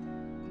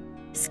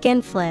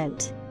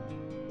 skinflint,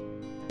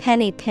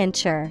 penny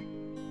pincher.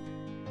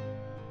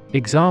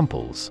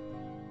 Examples: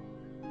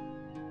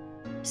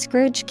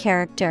 Scrooge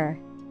character,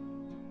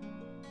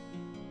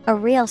 a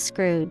real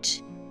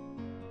Scrooge.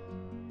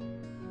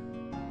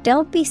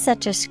 Don't be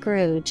such a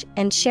Scrooge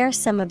and share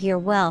some of your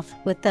wealth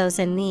with those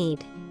in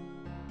need.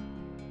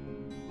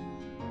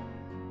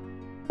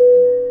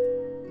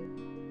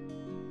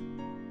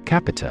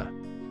 Capita.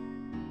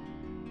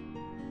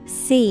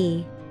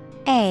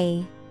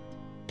 C-A-P-I-T-A.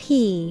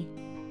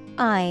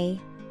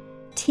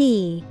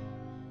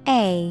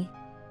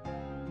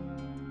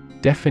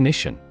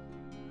 Definition: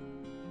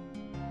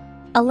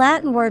 A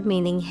Latin word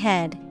meaning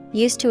head,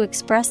 used to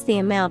express the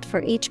amount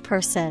for each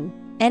person,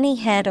 any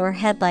head or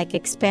head-like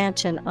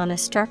expansion on a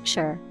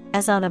structure,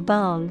 as on a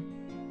bone.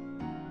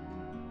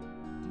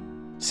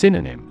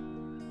 Synonym: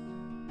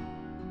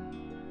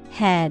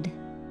 Head,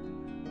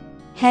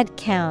 head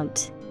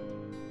count,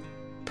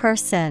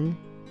 person.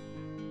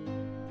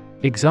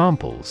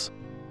 Examples: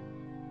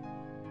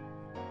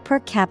 Per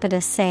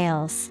capita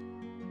sales,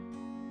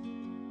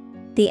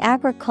 the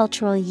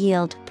agricultural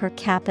yield per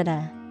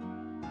capita.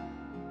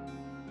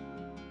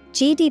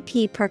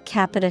 GDP per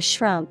capita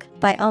shrunk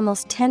by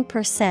almost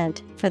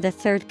 10% for the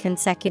third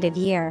consecutive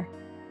year.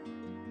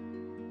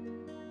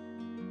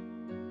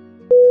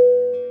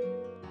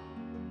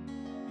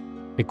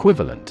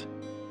 Equivalent.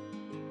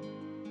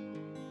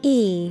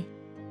 E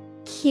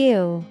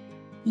Q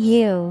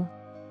U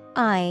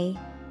I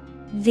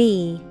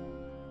V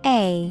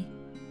A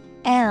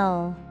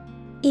L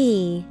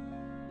E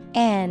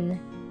N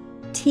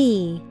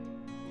T.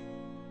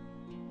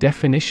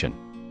 Definition: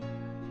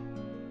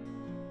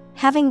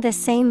 Having the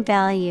same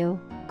value,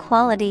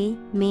 quality,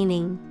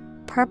 meaning,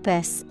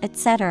 purpose,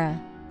 etc.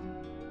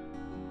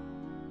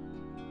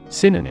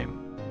 Synonym: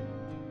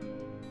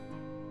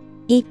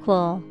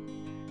 Equal,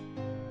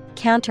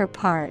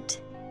 counterpart,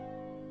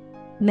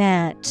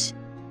 match.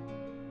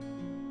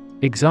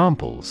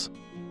 Examples: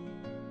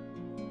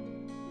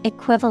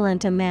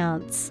 Equivalent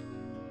amounts.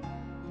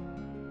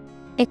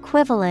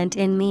 Equivalent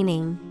in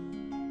meaning.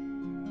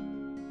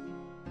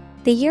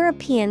 The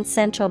European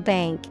Central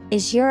Bank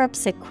is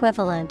Europe's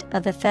equivalent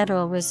of the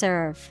Federal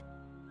Reserve.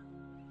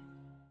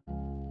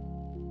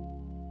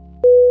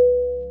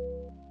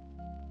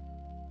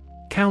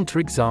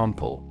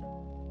 Counterexample.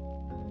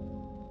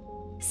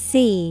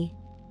 C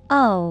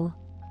O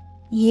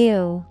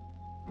U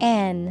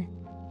N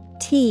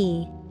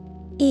T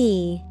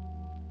E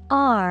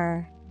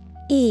R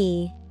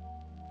E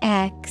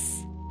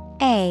X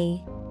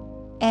A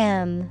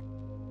M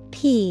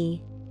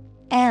P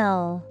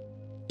L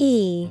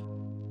E.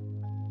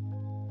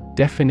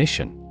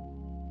 Definition: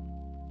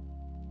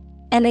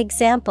 An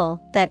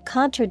example that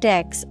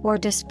contradicts or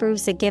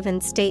disproves a given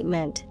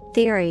statement,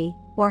 theory,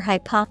 or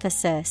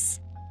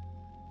hypothesis.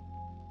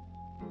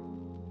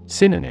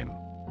 Synonym: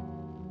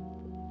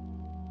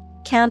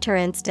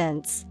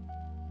 Counterinstance,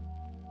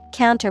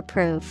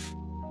 counterproof,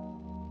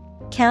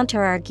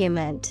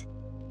 counterargument.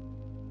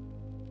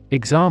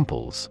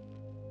 Examples: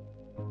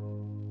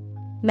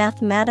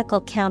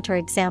 Mathematical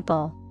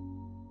counterexample,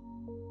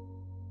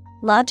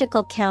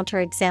 logical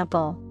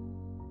counterexample.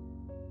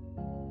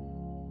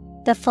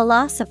 The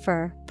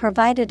philosopher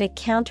provided a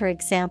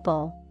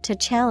counterexample to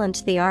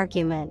challenge the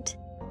argument.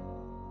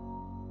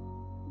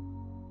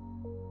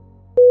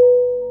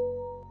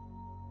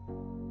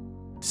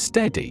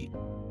 Steady.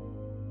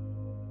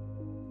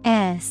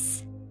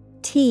 S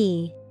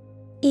T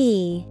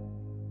E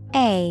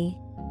A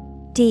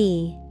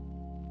D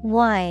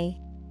Y.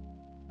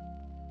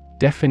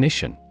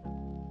 Definition: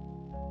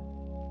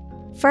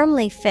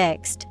 Firmly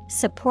fixed,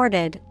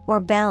 supported, or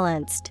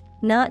balanced,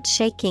 not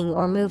shaking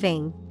or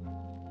moving.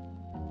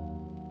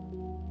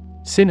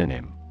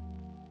 Synonym: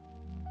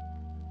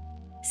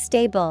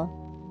 Stable,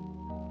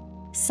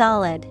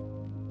 solid,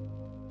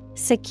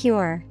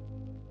 secure.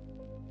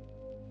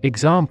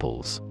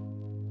 Examples: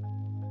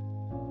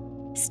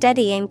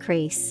 Steady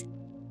increase.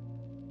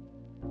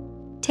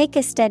 Take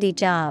a steady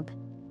job.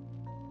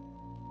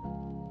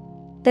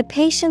 The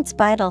patient's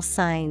vital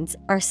signs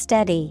are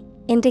steady,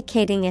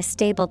 indicating a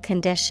stable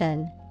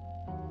condition.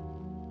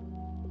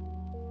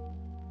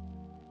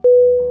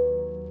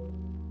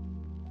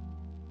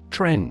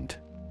 Trend.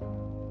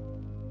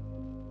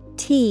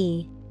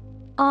 T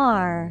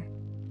R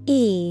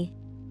E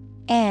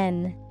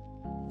N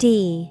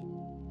D.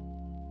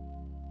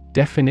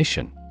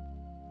 Definition: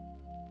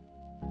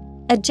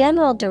 A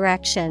general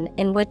direction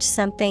in which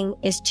something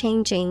is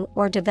changing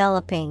or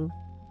developing.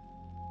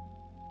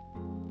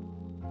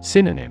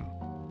 Synonym: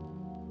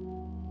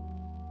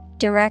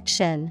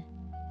 Direction,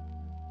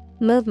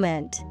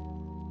 movement,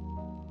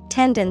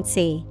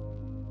 tendency.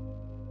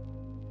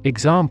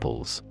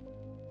 Examples: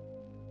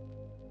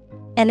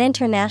 An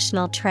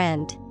international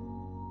trend.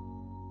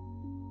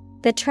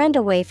 The trend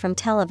away from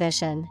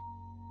television.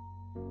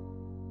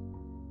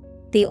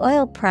 The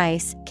oil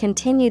price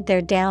continued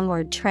their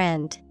downward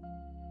trend.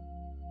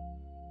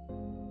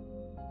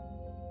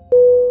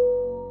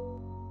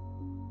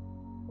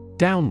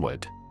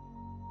 Downward.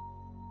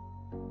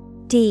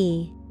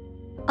 D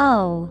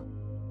O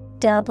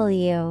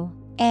W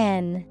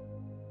N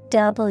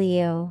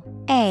W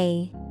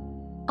A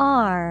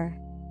R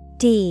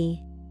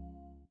D.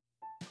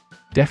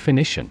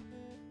 Definition: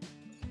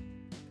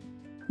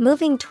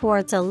 moving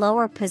towards a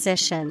lower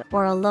position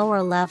or a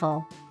lower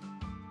level.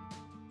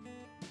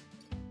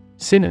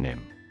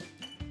 Synonym: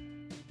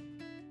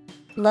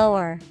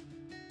 Lower,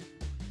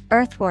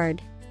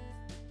 earthward,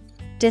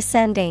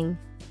 descending.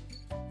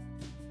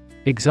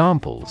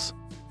 Examples: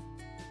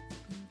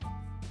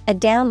 a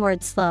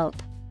downward slope.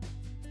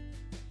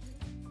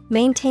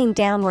 Maintain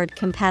downward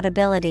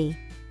compatibility.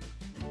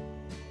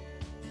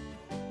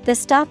 The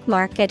stock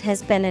market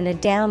has been in a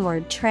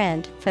downward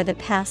trend for the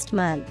past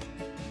month.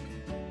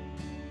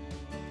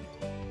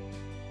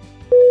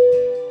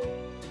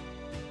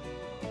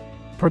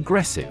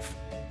 Progressive.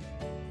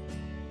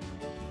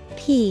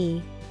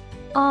 P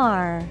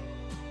R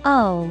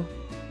O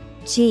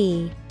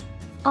G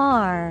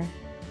R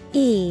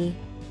E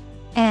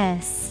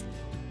S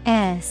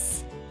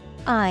S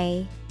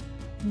I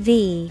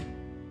V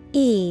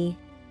E.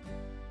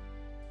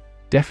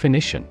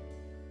 Definition: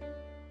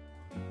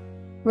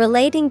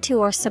 relating to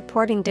or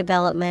supporting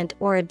development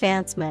or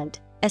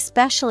advancement,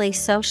 especially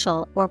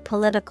social or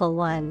political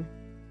one.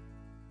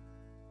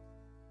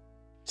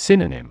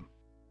 Synonym: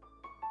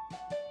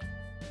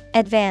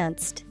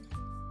 Advanced,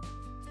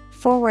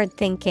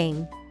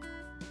 forward-thinking,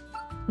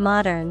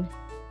 modern.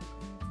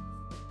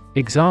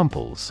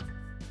 Examples: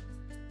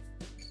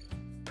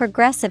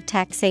 progressive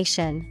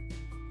taxation.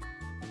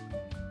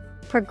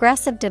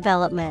 Progressive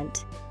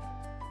development.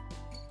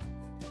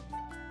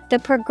 The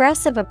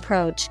progressive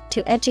approach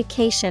to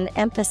education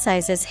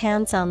emphasizes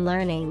hands-on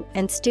learning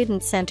and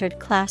student-centered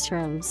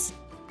classrooms.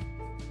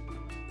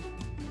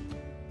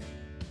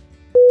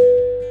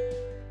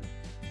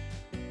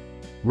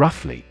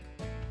 Roughly.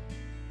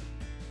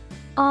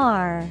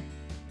 R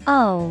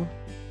O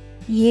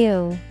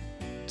U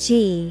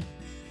G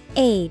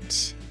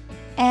H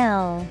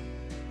L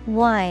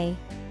Y.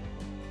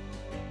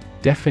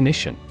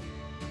 Definition: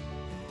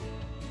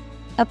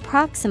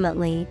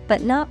 approximately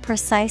but not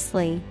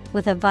precisely,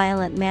 with a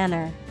violent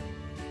manner.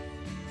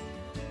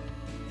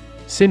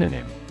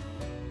 Synonym: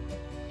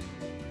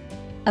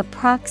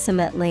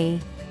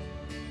 approximately,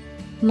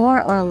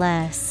 more or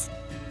less,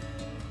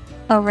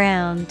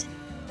 around.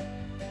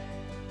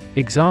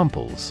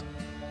 Examples: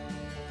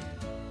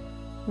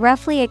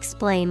 roughly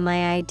explain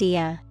my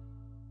idea.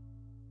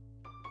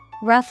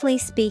 Roughly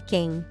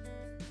speaking.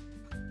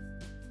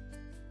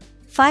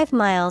 5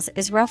 miles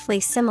is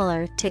roughly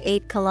similar to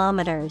 8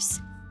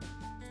 kilometers.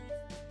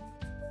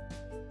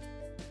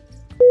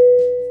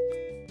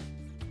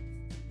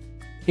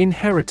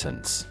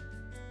 Inheritance.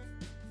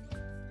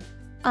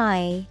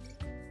 I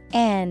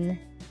N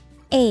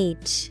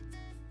H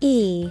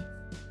E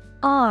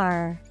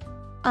R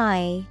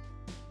I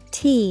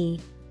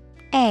T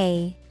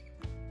A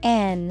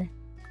N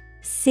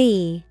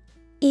C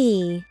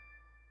E.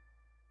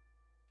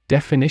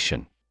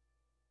 Definition: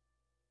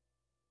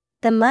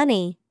 the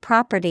money,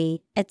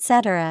 property,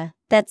 etc.,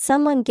 that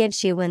someone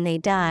gives you when they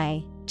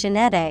die.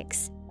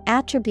 Genetics,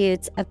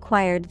 attributes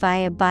acquired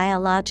via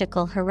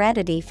biological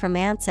heredity from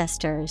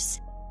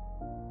ancestors.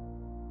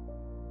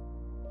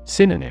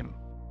 Synonym: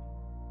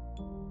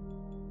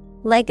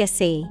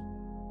 legacy,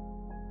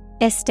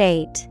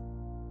 estate,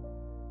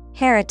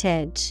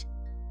 heritage.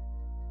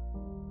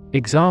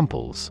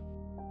 Examples: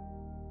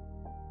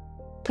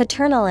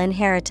 paternal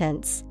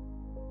inheritance.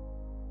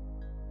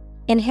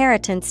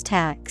 Inheritance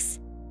tax.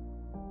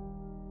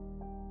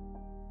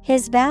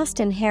 His vast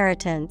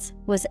inheritance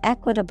was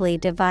equitably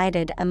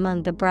divided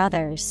among the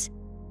brothers.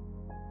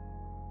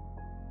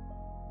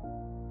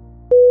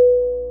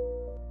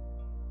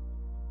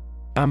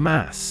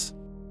 Amass.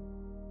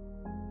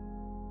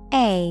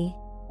 A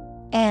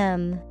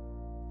M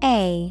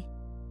A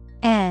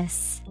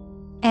S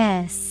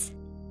S.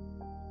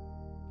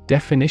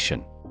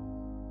 Definition: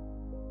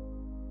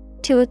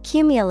 to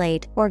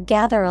accumulate or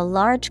gather a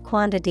large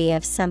quantity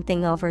of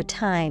something over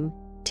time,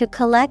 to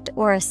collect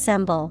or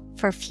assemble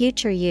for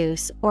future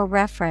use or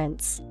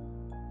reference.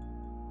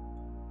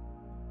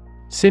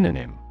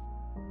 Synonym: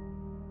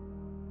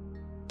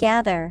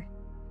 gather,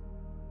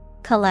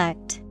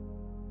 collect,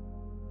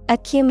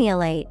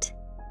 accumulate.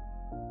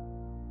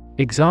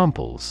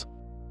 Examples: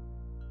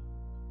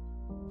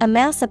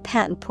 amass a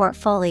patent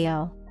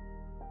portfolio.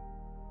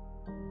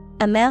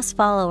 Amass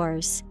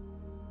followers.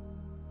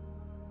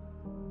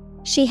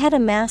 She had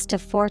amassed a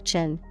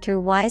fortune through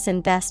wise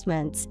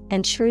investments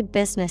and shrewd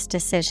business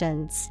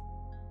decisions.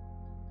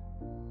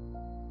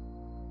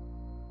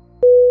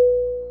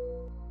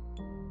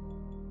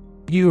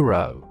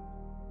 Euro.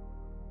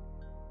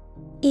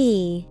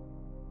 E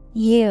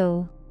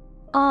U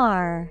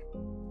R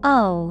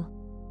O.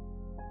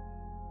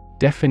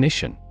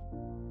 Definition: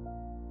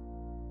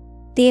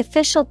 the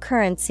official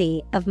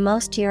currency of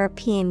most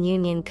European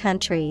Union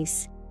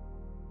countries.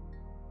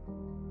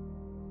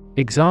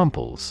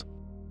 Examples: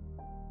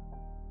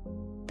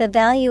 the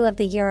value of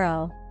the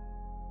euro.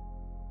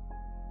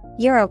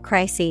 Euro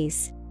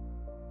crises.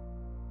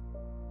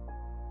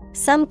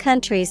 Some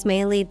countries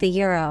may leave the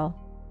euro.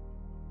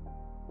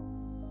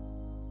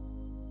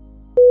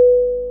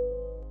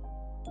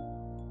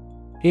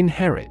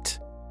 Inherit.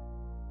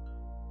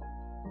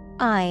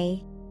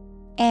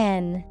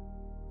 INHERIT.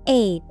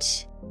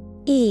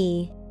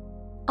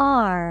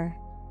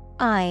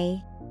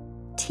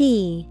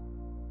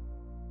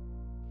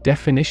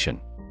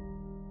 Definition.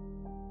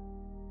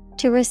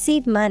 To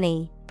receive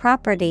money,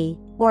 property,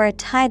 or a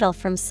title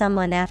from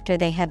someone after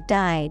they have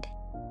died.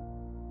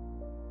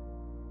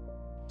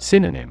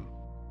 Synonym.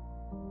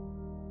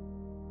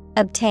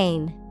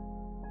 Obtain,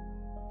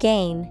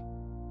 gain,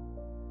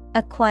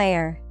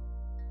 acquire.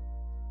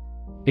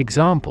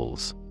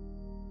 Examples.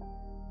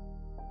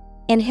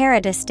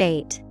 Inherit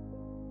estate.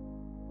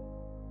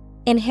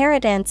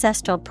 Inherit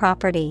ancestral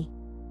property.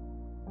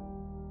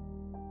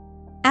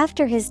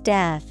 After his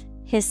death,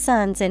 his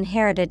sons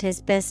inherited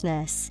his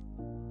business.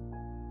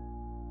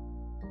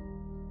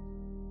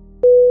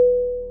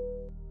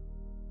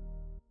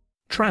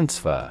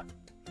 Transfer.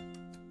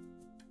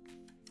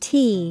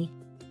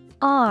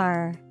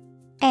 TRANSFER.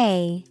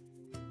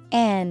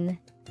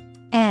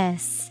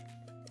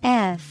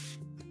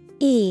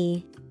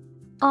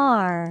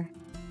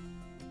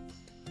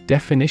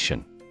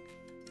 Definition.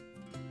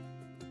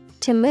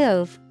 To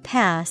move,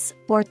 pass,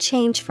 or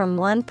change from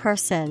one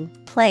person,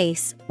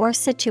 place, or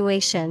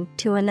situation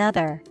to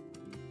another.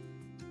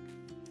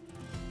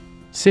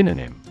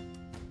 Synonym.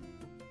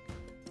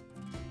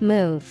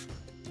 Move,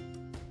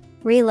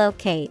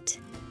 relocate,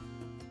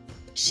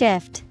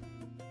 shift.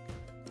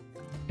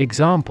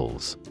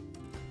 Examples.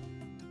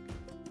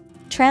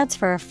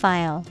 Transfer a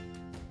file.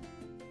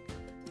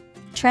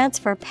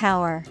 Transfer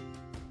power.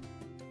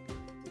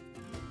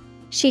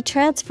 She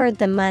transferred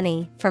the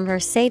money from her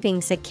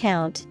savings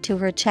account to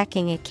her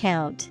checking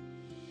account.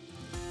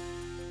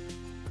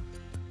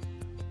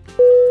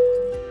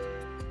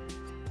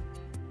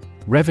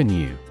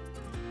 Revenue.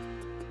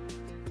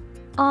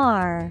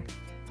 REVENUE.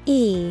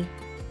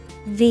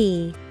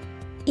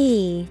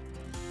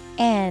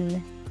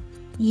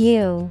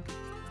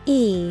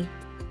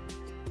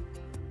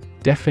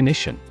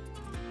 Definition.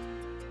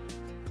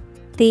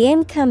 The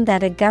income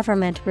that a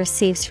government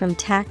receives from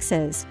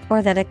taxes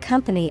or that a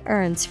company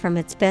earns from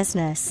its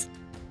business.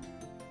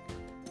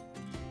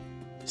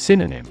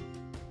 Synonym.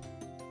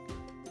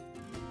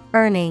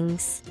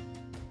 Earnings,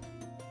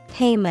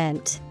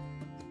 payment,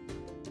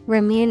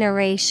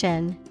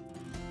 remuneration.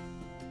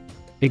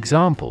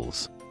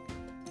 Examples.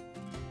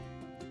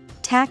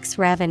 Tax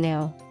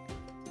revenue,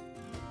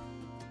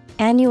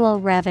 annual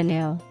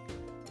revenue.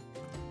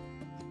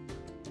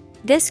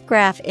 This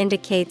graph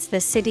indicates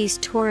the city's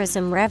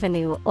tourism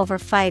revenue over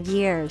 5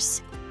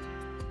 years.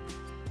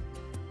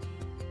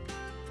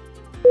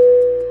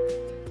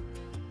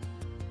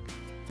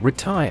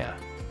 Retire.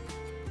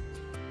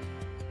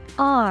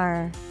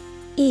 RETIRE.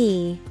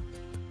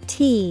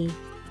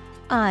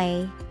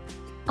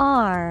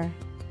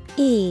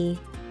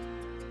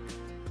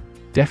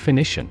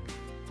 Definition.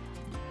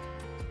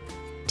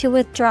 To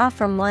withdraw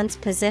from one's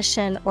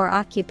position or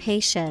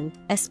occupation,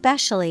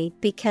 especially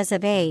because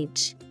of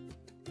age.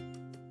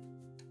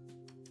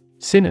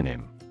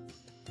 Synonym.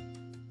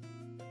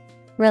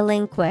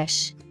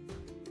 Relinquish,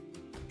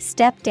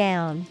 step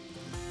down,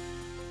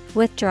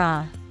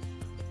 withdraw.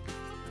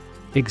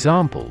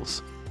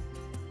 Examples.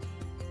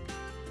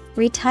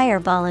 Retire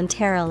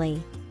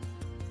voluntarily.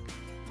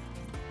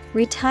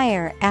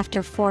 Retire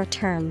after 4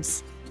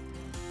 terms.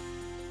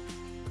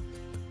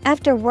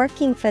 After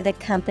working for the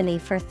company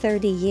for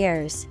 30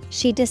 years,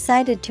 she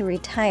decided to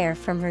retire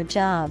from her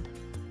job.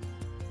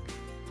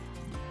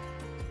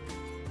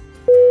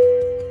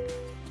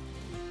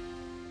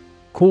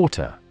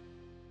 Quarter.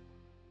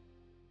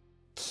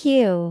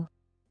 QUARTER.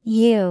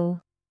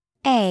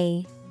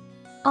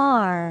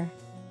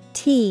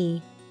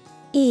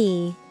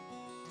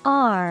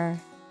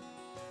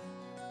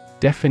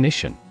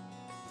 Definition.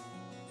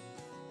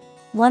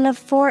 One of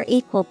 4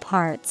 equal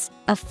parts,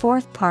 a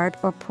fourth part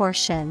or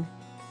portion.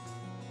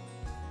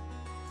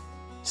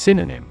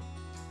 Synonym.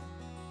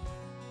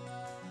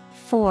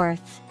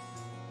 Fourth,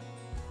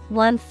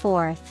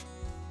 1/4.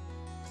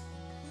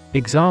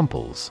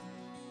 Examples.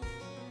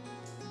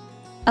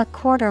 A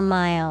quarter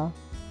mile.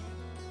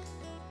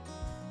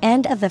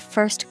 End of the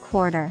first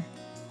quarter.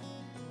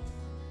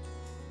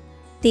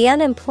 The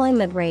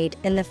unemployment rate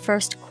in the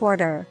first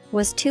quarter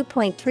was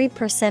 2.3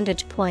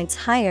 percentage points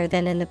higher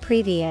than in the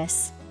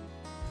previous.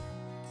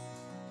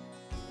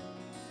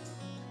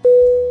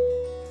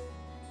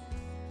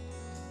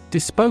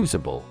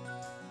 Disposable.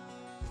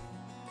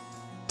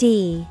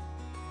 DISPOSABLE.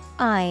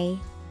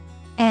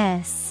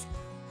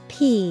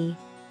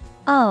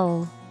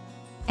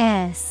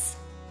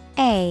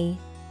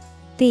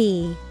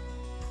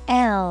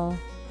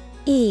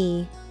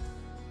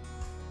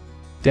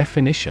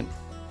 Definition.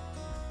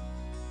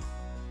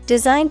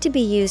 Designed to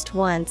be used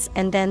once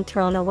and then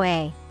thrown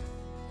away.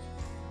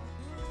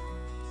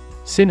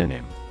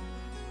 Synonym.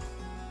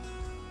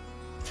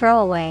 Throw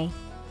away,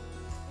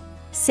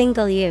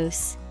 single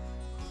use,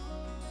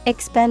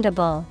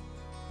 expendable.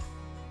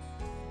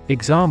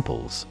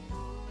 Examples.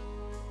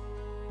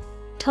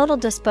 Total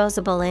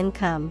disposable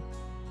income.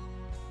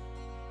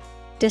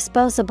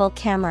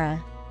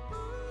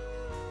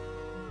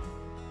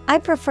 I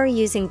prefer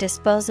using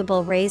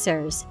disposable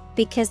razors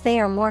because they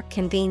are more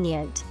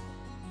convenient.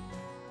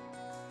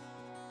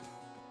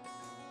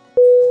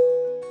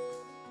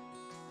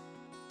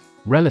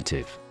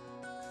 Relative.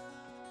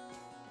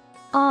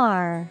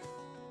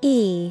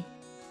 RELATIVE.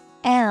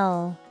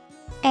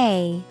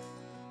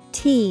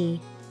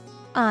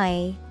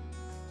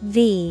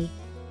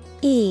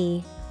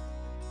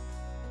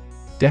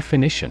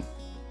 Definition.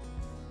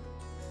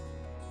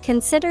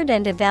 Considered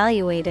and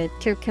evaluated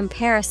through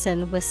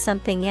comparison with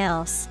something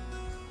else.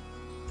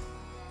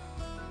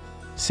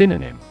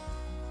 Synonym.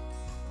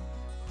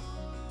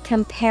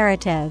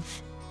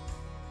 Comparative,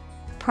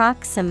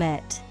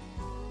 proximate,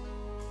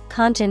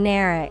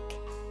 congeneric.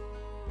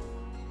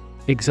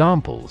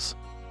 Examples.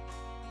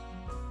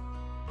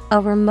 A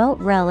remote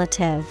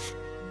relative.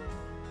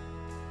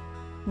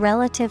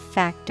 Relative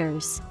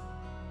factors.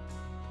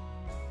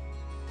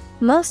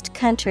 Most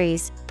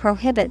countries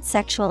prohibit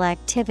sexual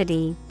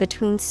activity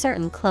between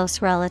certain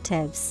close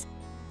relatives.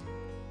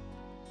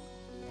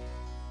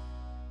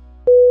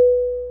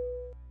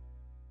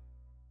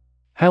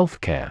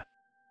 Healthcare.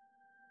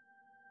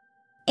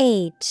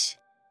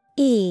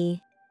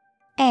 HEALthcare.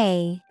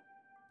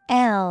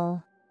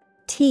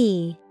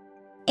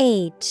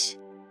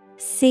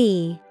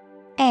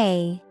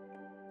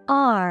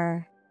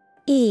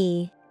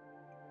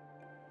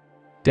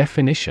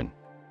 Definition.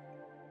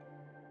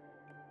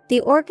 The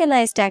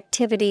organized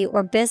activity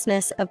or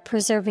business of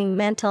preserving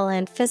mental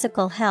and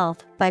physical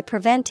health by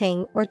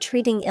preventing or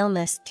treating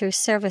illness through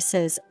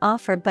services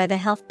offered by the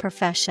health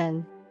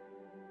profession.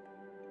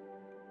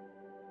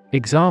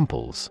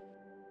 Examples.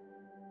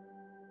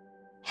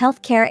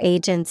 Healthcare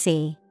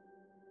agency.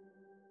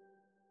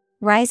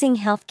 Rising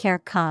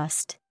healthcare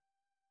cost.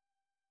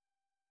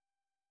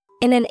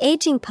 In an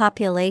aging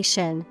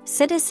population,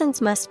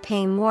 citizens must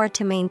pay more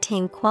to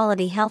maintain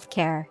quality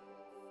healthcare.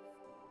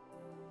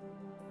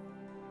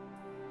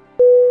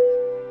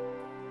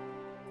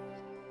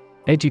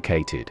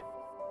 Educated.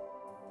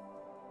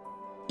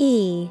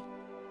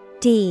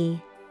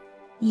 EDUCATED.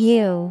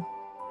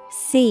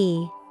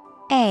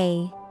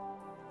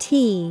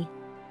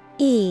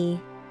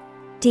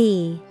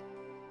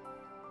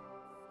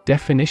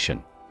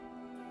 Definition.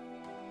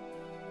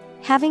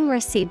 Having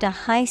received a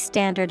high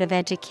standard of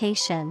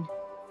education.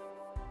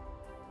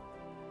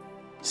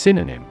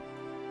 Synonym.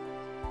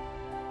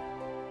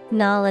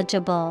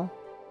 Knowledgeable,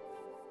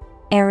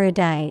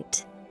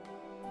 erudite,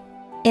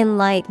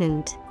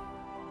 enlightened.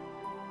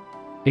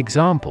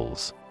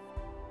 Examples.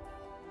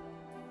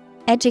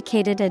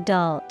 Educated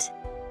adult.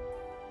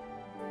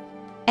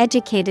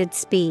 Educated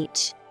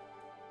speech.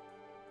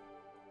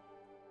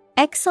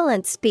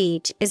 Excellent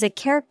speech is a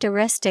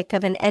characteristic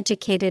of an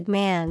educated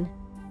man.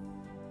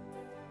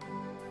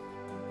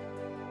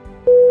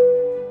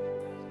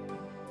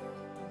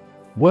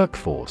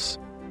 Workforce.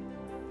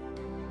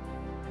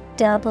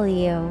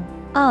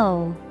 WORKFORCE.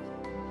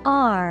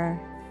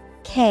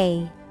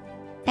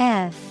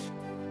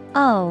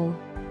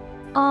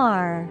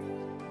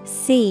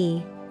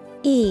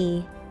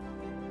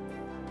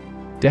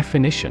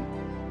 Definition.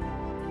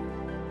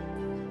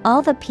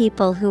 All the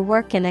people who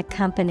work in a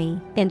company,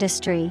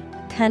 industry,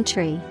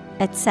 country,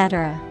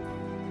 etc.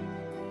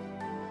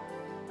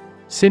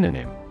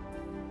 Synonym.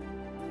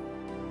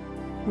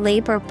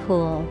 Labor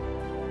pool.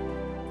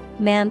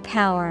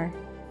 Manpower.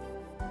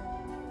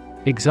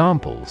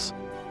 Examples.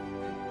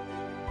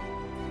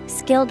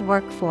 Skilled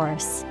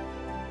workforce.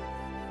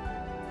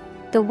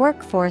 The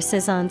workforce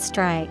is on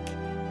strike.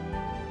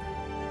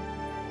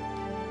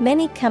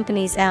 Many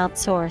companies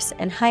outsource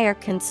and hire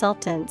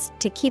consultants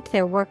to keep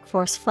their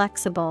workforce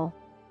flexible.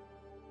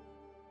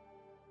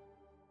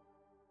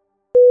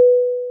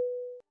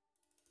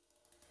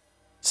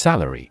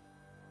 Salary.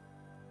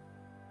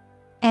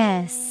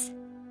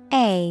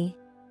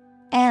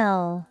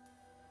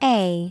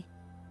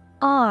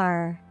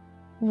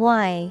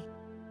 SALARY.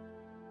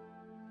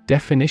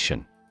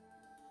 Definition.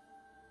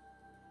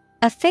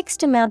 A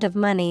fixed amount of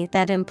money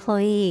that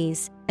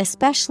employees,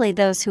 especially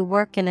those who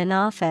work in an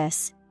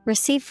office,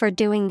 receive for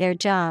doing their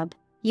job,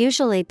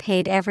 usually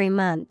paid every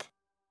month.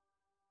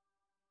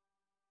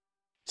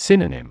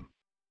 Synonym.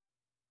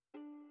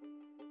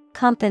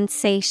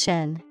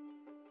 Compensation,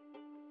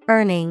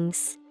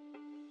 earnings,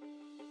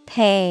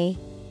 pay.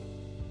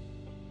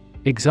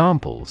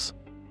 Examples.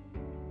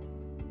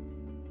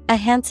 A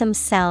handsome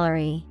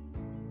salary.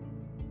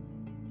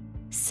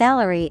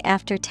 Salary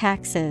after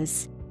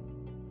taxes.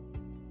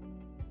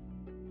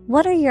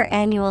 What are your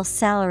annual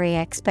salary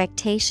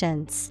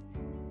expectations?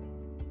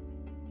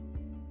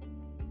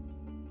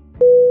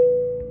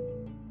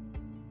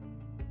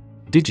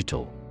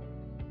 Digital.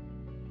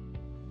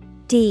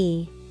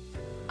 DIGITAL.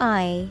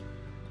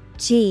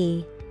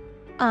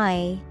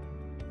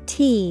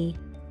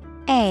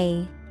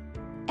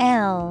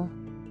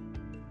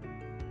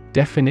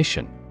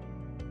 Definition.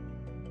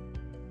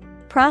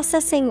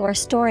 Processing or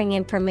storing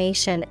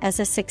information as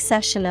a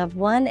succession of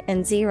 1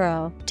 and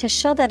 0 to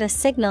show that a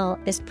signal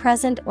is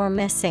present or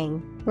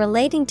missing,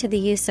 relating to the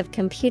use of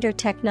computer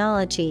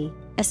technology,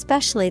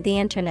 especially the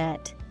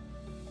Internet.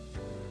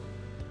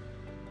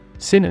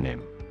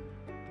 Synonym: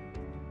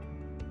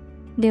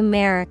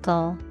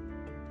 numerical,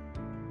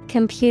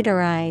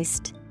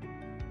 computerized,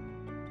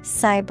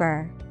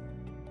 cyber.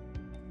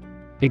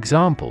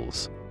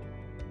 Examples: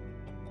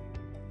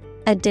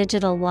 a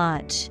digital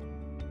watch,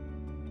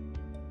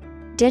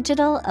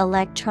 digital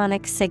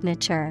electronic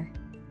signature.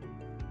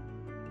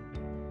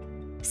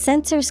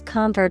 Sensors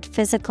convert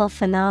physical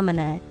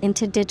phenomena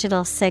into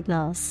digital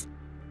signals.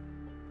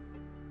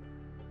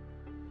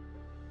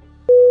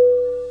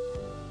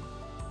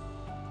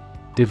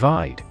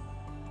 Divide.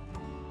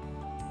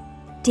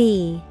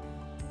 D-I-V-I-D-E.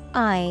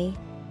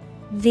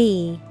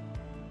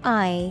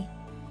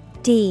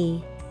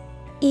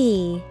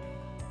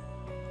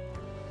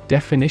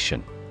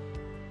 Definition: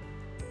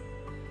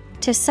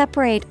 to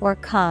separate or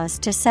cause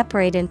to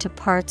separate into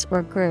parts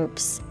or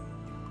groups.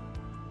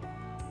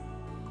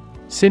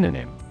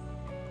 Synonym: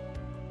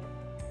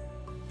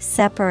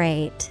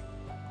 Separate,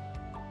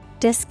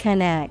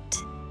 disconnect,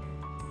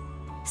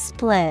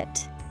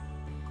 split.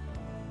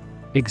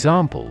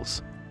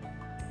 Examples: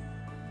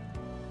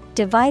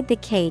 divide the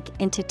cake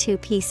into 2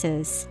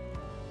 pieces.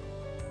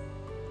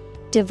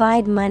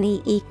 Divide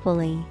money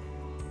equally.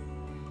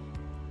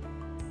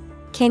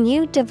 Can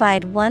you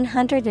divide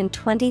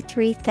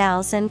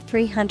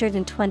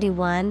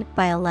 123,321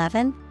 by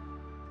 11?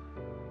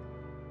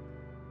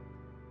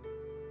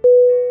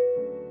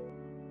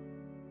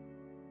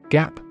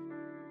 Gap.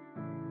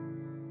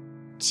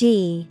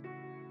 G-A-P.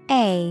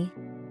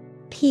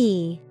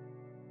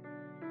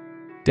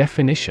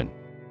 Definition: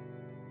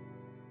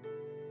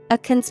 a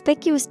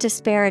conspicuous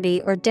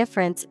disparity or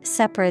difference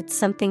separates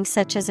something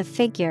such as a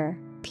figure,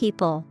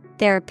 people,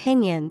 their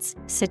opinions,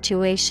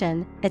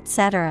 situation,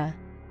 etc.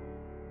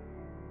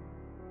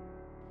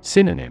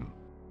 Synonym: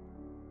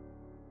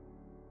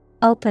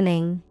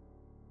 opening,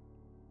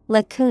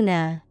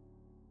 lacuna,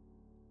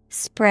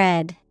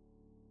 spread.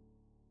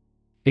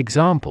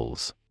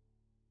 Examples: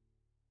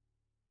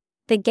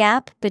 the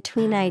gap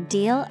between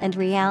ideal and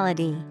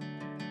reality.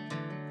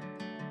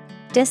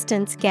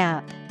 Distance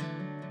gap.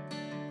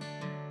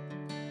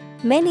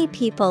 Many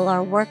people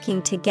are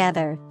working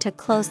together to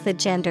close the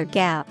gender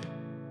gap.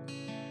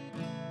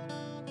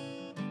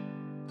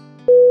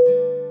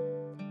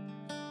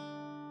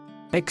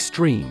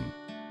 Extreme.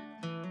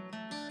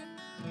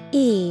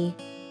 E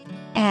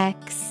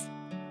X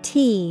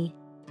T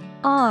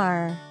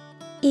R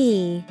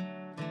E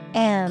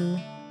M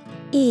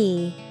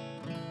E.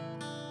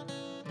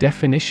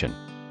 Definition: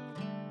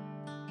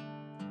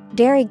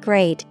 very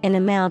great in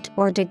amount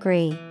or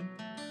degree.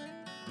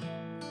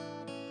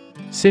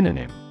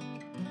 Synonym: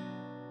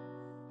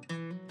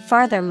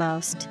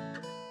 farthermost,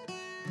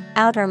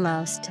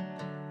 outermost,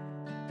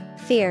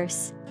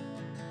 fierce.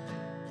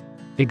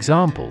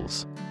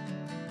 Examples: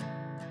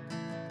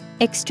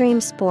 extreme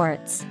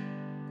sports,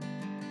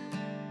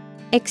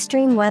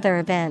 extreme weather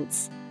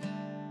events.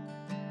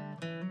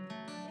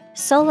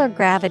 Solar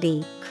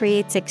gravity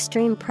creates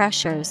extreme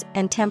pressures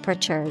and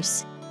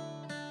temperatures.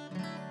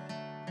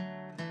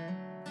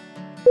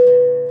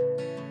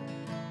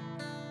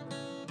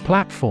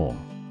 Platform.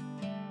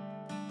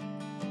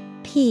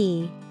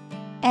 P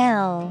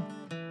L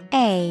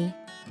A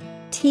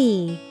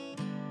T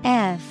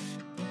F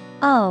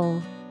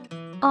O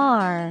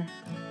R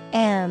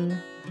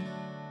M.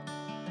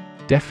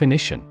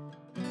 Definition: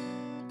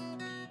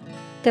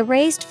 the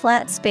raised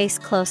flat space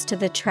close to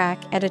the track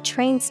at a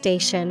train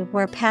station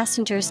where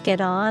passengers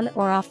get on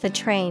or off the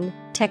train.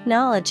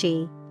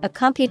 Technology, a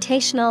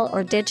computational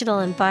or digital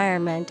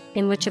environment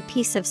in which a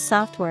piece of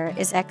software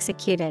is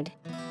executed.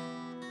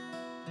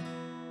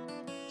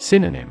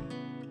 Synonym: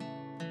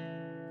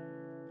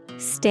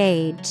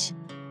 stage,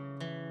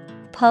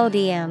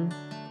 podium,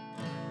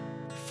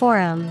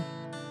 forum.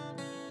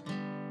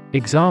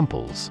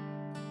 Examples: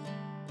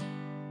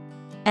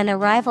 an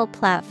arrival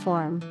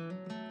platform,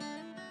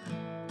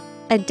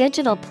 a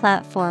digital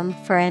platform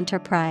for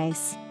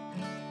enterprise.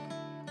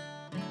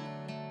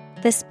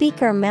 The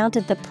speaker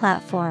mounted the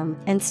platform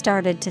and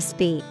started to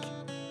speak.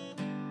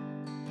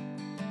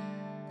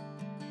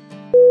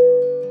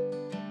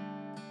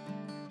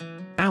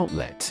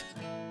 Outlet.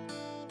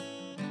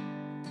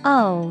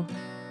 O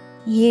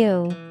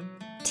U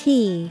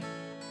T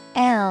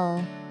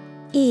L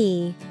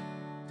E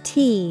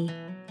T.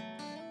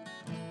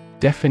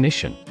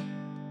 Definition: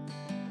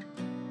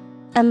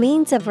 a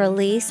means of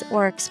release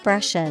or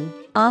expression,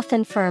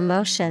 often for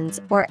emotions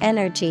or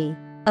energy.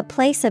 A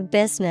place of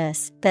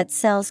business that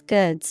sells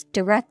goods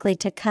directly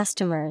to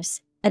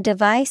customers. A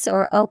device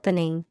or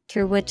opening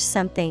through which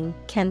something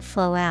can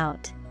flow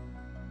out.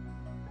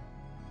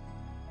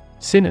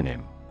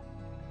 Synonym: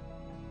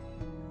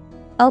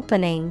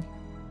 opening,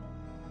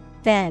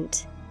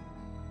 vent,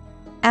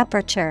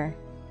 aperture.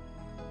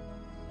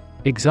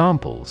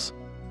 Examples: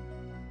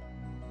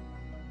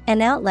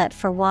 an outlet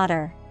for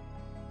water.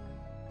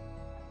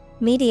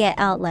 Media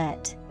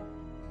outlet.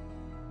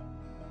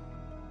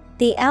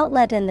 The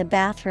outlet in the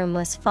bathroom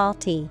was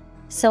faulty,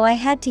 so I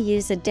had to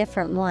use a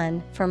different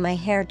one for my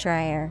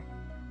hairdryer.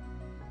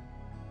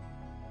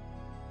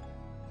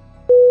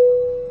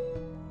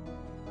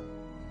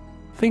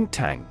 Think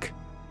tank.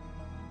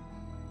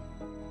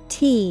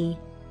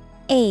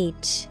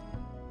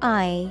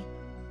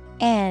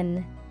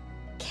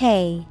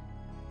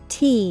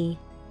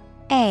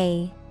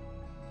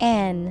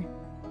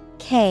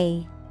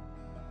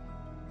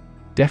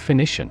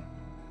 Definition: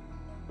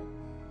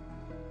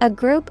 a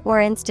group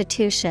or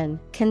institution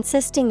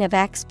consisting of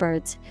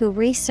experts who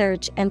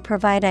research and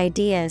provide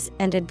ideas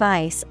and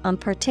advice on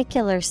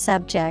particular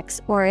subjects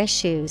or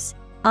issues,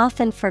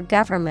 often for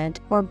government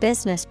or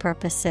business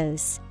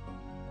purposes.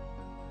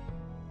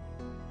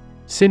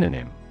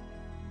 Synonym: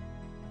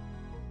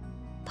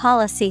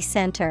 Policy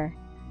Center,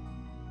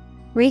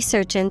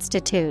 Research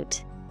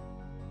Institute,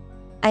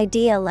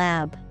 Idea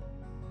Lab.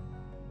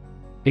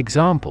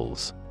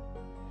 Examples: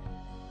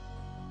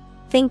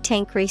 Think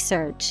tank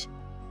research,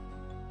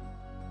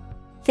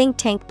 think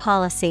tank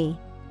policy.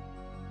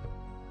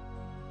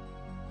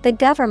 The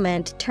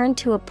government turned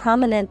to a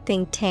prominent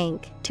think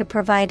tank to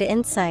provide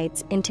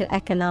insights into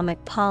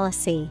economic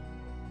policy.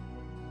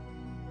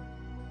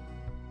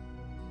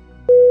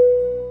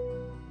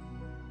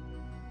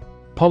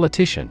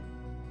 Politician. Politician.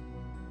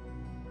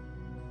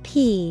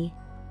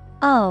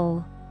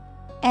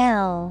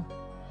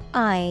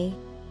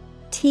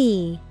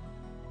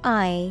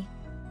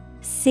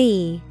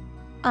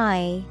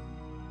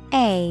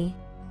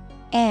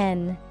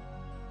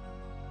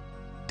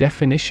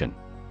 Definition: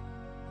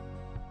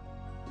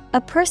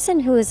 a person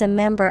who is a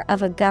member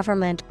of a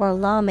government or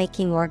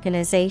lawmaking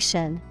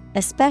organization,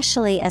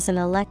 especially as an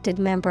elected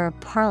member of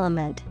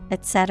parliament,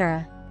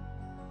 etc.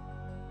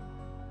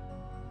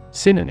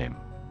 Synonym: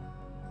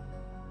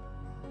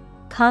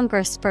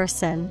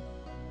 Congressperson,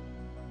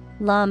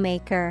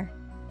 lawmaker,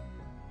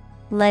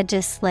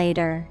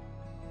 legislator.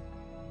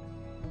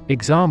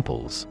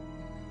 Examples: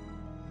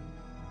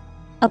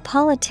 a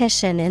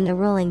politician in the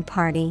ruling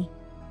party,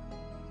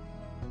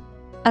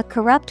 a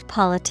corrupt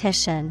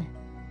politician.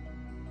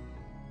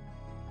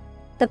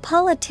 The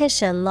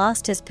politician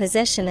lost his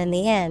position in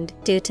the end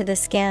due to the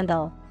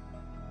scandal.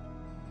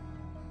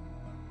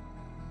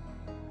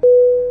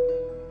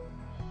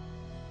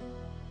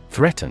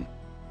 Threaten.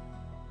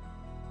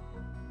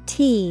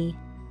 Threaten.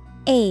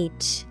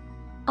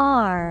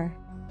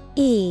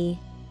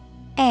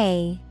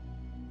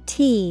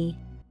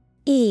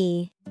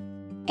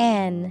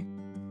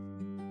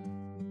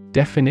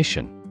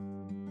 Definition: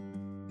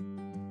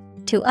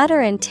 to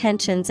utter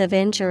intentions of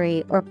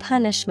injury or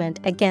punishment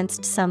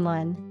against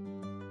someone.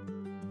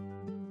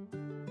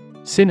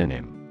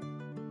 Synonym: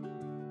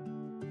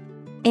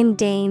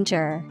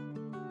 endanger,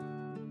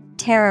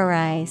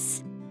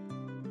 terrorize,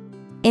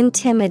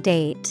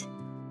 intimidate.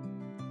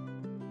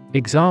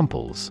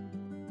 Examples: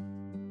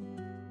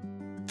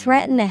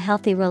 threaten a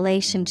healthy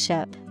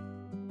relationship,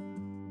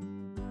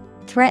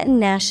 threaten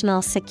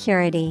national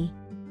security.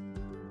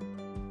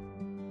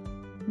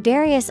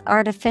 Various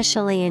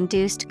artificially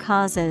induced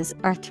causes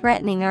are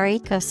threatening our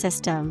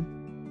ecosystem.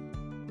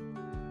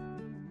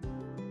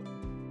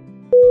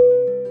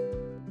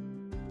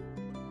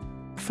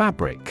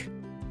 Fabric.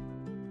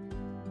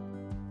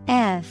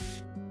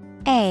 F-A-B-R-I-C.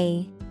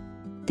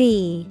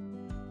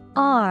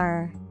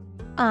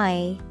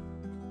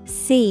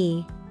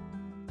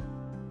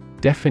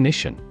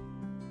 Definition: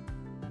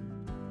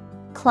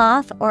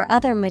 cloth or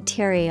other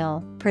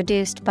material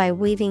produced by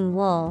weaving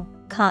wool,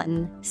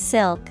 cotton,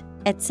 silk,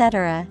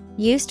 etc.,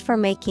 used for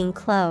making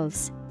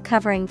clothes,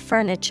 covering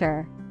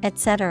furniture,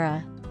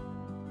 etc.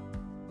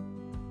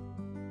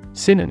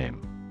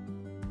 Synonym: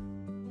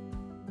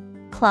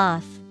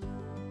 cloth,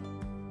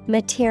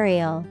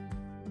 material,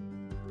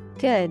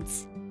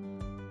 goods.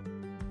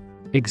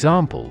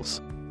 Examples: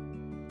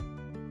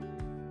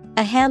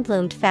 a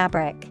hand-loomed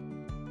fabric,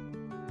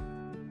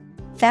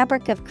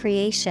 fabric of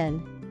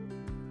creation.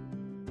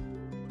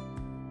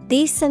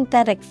 These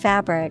synthetic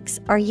fabrics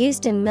are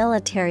used in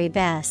military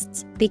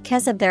vests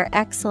because of their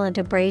excellent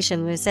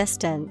abrasion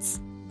resistance.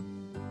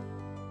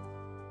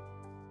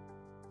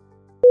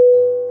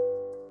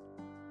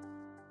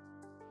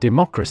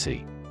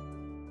 Democracy.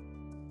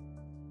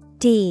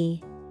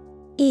 D-E-M-O-C-R-A-C-Y.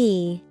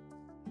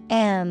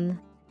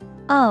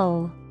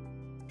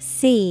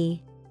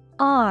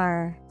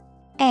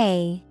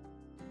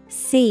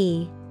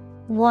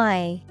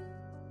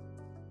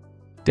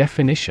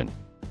 Definition: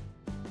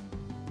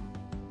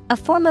 a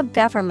form of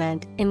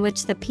government in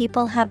which the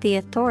people have the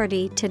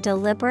authority to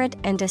deliberate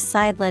and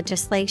decide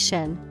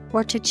legislation,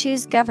 or to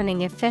choose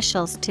governing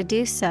officials to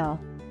do so.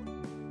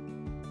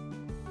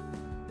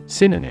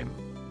 Synonym: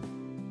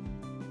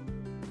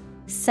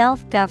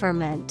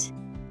 self-government,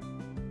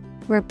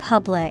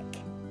 republic,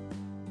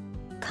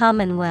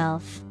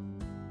 commonwealth.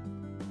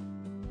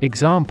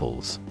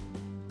 Examples: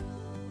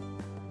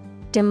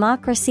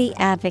 democracy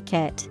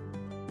advocate,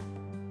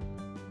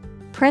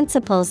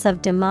 principles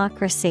of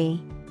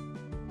democracy.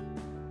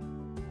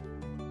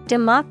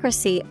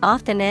 Democracy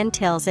often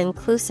entails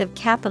inclusive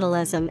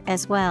capitalism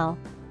as well.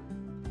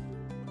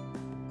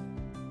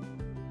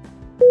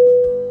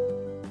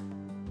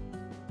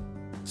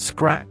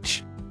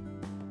 Scratch.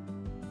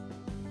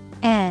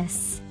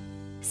 S-C-R-A-T-C-H.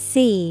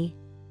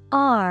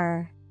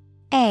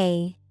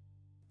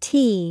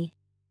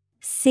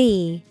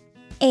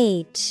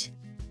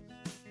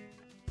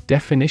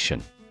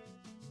 Definition: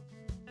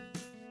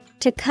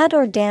 to cut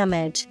or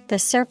damage the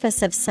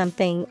surface of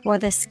something or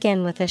the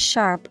skin with a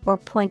sharp or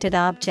pointed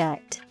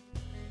object.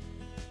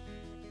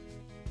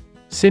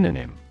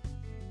 Synonym: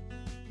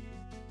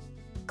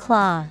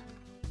 Claw,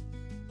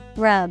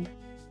 rub,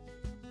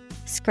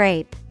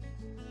 scrape.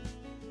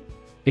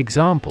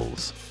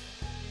 Examples: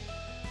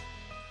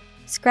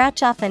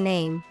 Scratch off a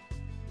name.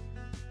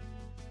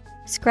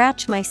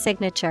 Scratch my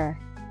signature.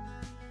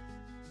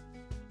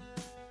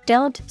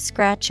 Don't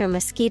scratch your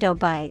mosquito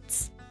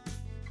bites.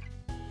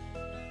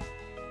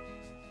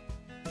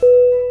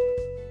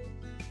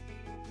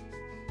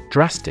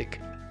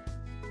 Drastic: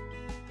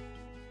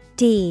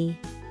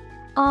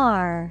 D-R-A-S-T-I-C.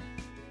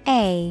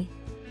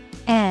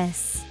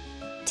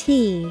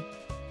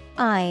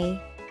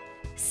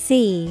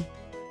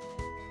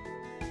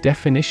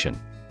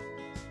 Definition: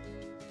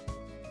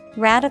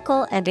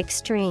 radical and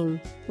extreme,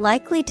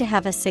 likely to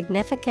have a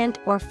significant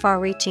or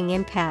far-reaching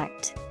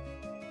impact.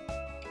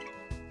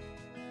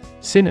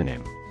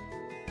 Synonym: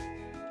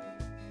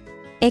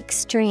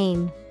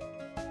 Extreme,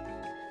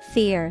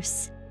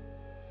 fierce,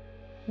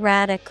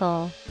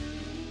 radical.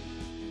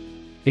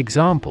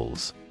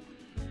 Examples: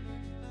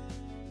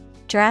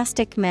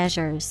 Drastic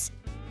measures.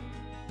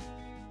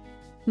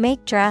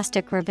 Make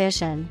drastic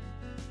revision.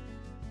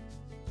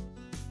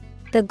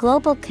 The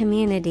global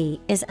community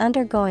is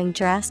undergoing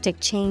drastic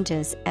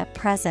changes at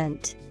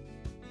present.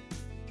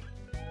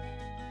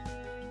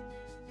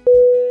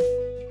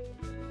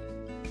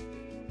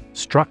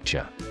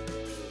 Structure: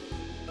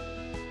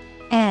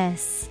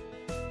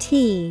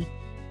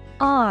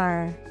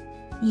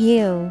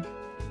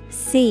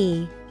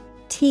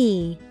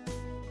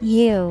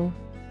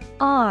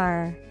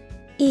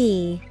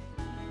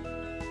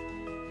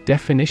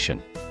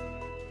 Definition: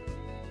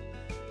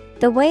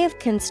 the way of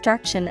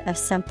construction of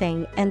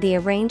something and the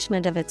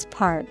arrangement of its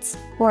parts,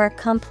 or a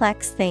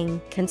complex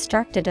thing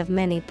constructed of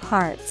many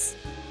parts.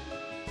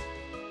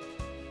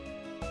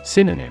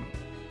 Synonym: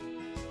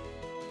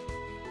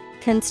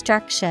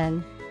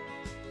 Construction,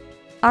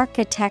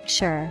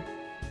 architecture,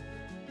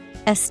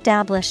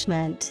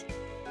 establishment.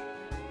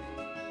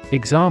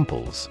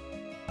 Examples: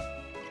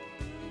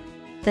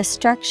 the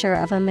structure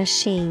of a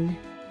machine.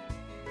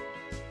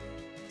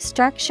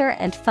 Structure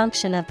and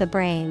function of the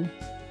brain.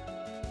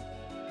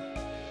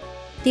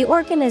 The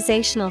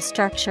organizational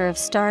structure of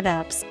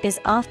startups is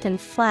often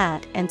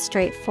flat and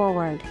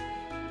straightforward.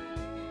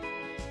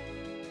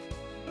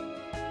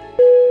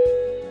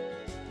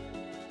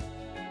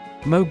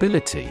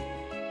 Mobility: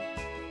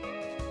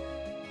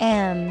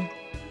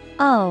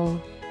 M-O-B-I-L-I-T-Y.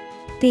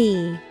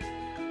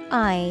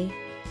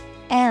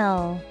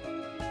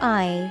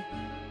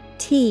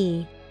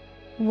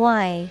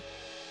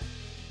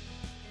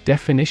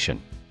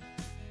 Definition: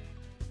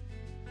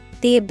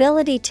 the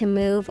ability to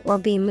move or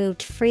be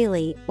moved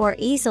freely or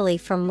easily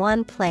from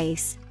one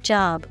place,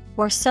 job,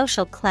 or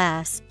social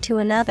class to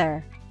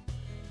another.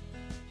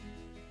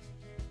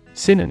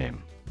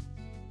 Synonym: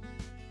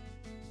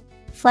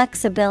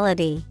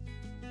 Flexibility,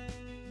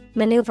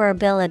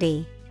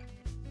 maneuverability.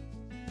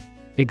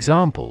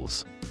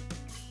 Examples: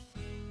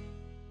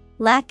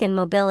 lack in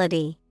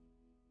mobility.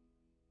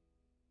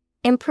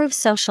 Improve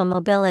social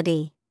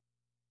mobility.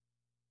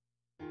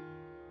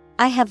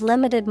 I have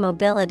limited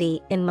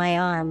mobility in my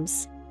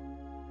arms.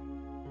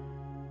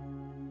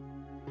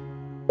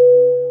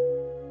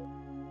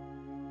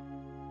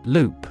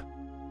 Loop: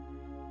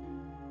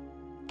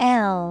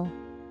 L-O-O-P.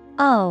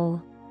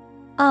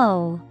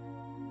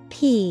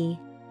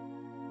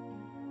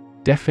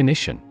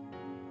 Definition: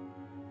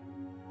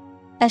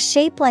 a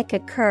shape like a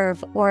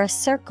curve or a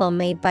circle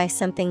made by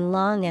something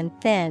long and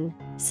thin,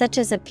 such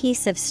as a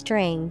piece of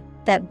string,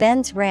 that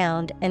bends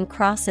round and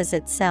crosses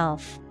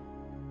itself.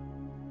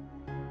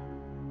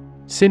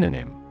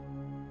 Synonym: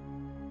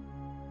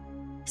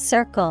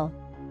 Circle,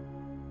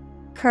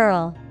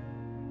 curl,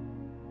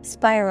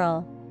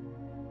 spiral.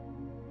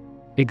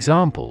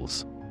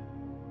 Examples: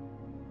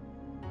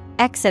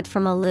 exit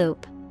from a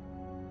loop.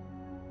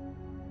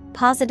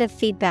 Positive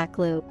feedback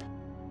loop.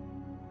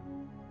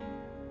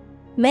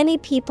 Many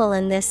people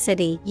in this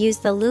city use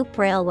the loop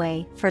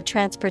railway for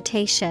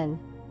transportation.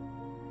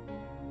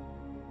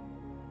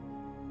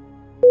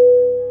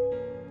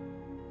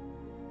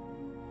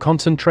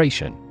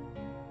 Concentration: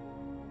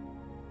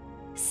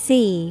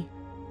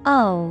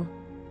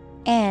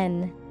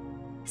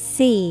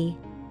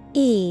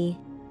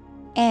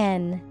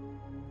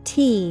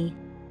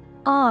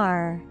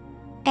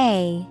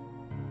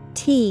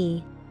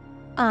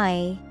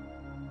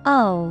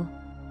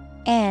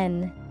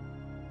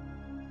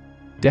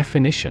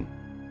 Definition: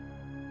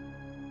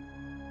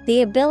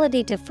 the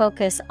ability to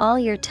focus all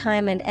your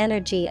time and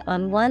energy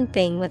on one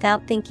thing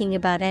without thinking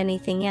about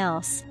anything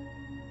else.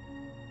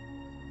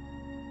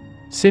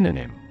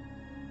 Synonym: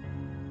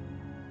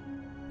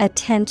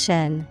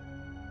 attention,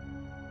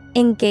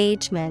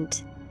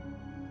 engagement,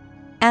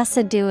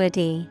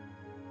 assiduity.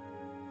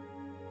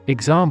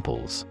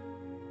 Examples: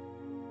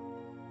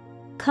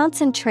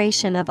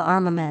 concentration of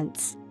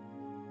armaments.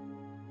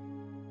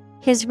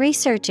 His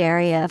research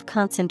area of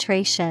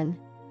concentration.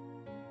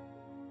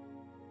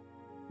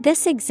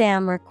 This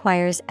exam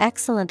requires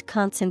excellent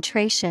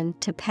concentration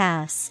to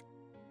pass.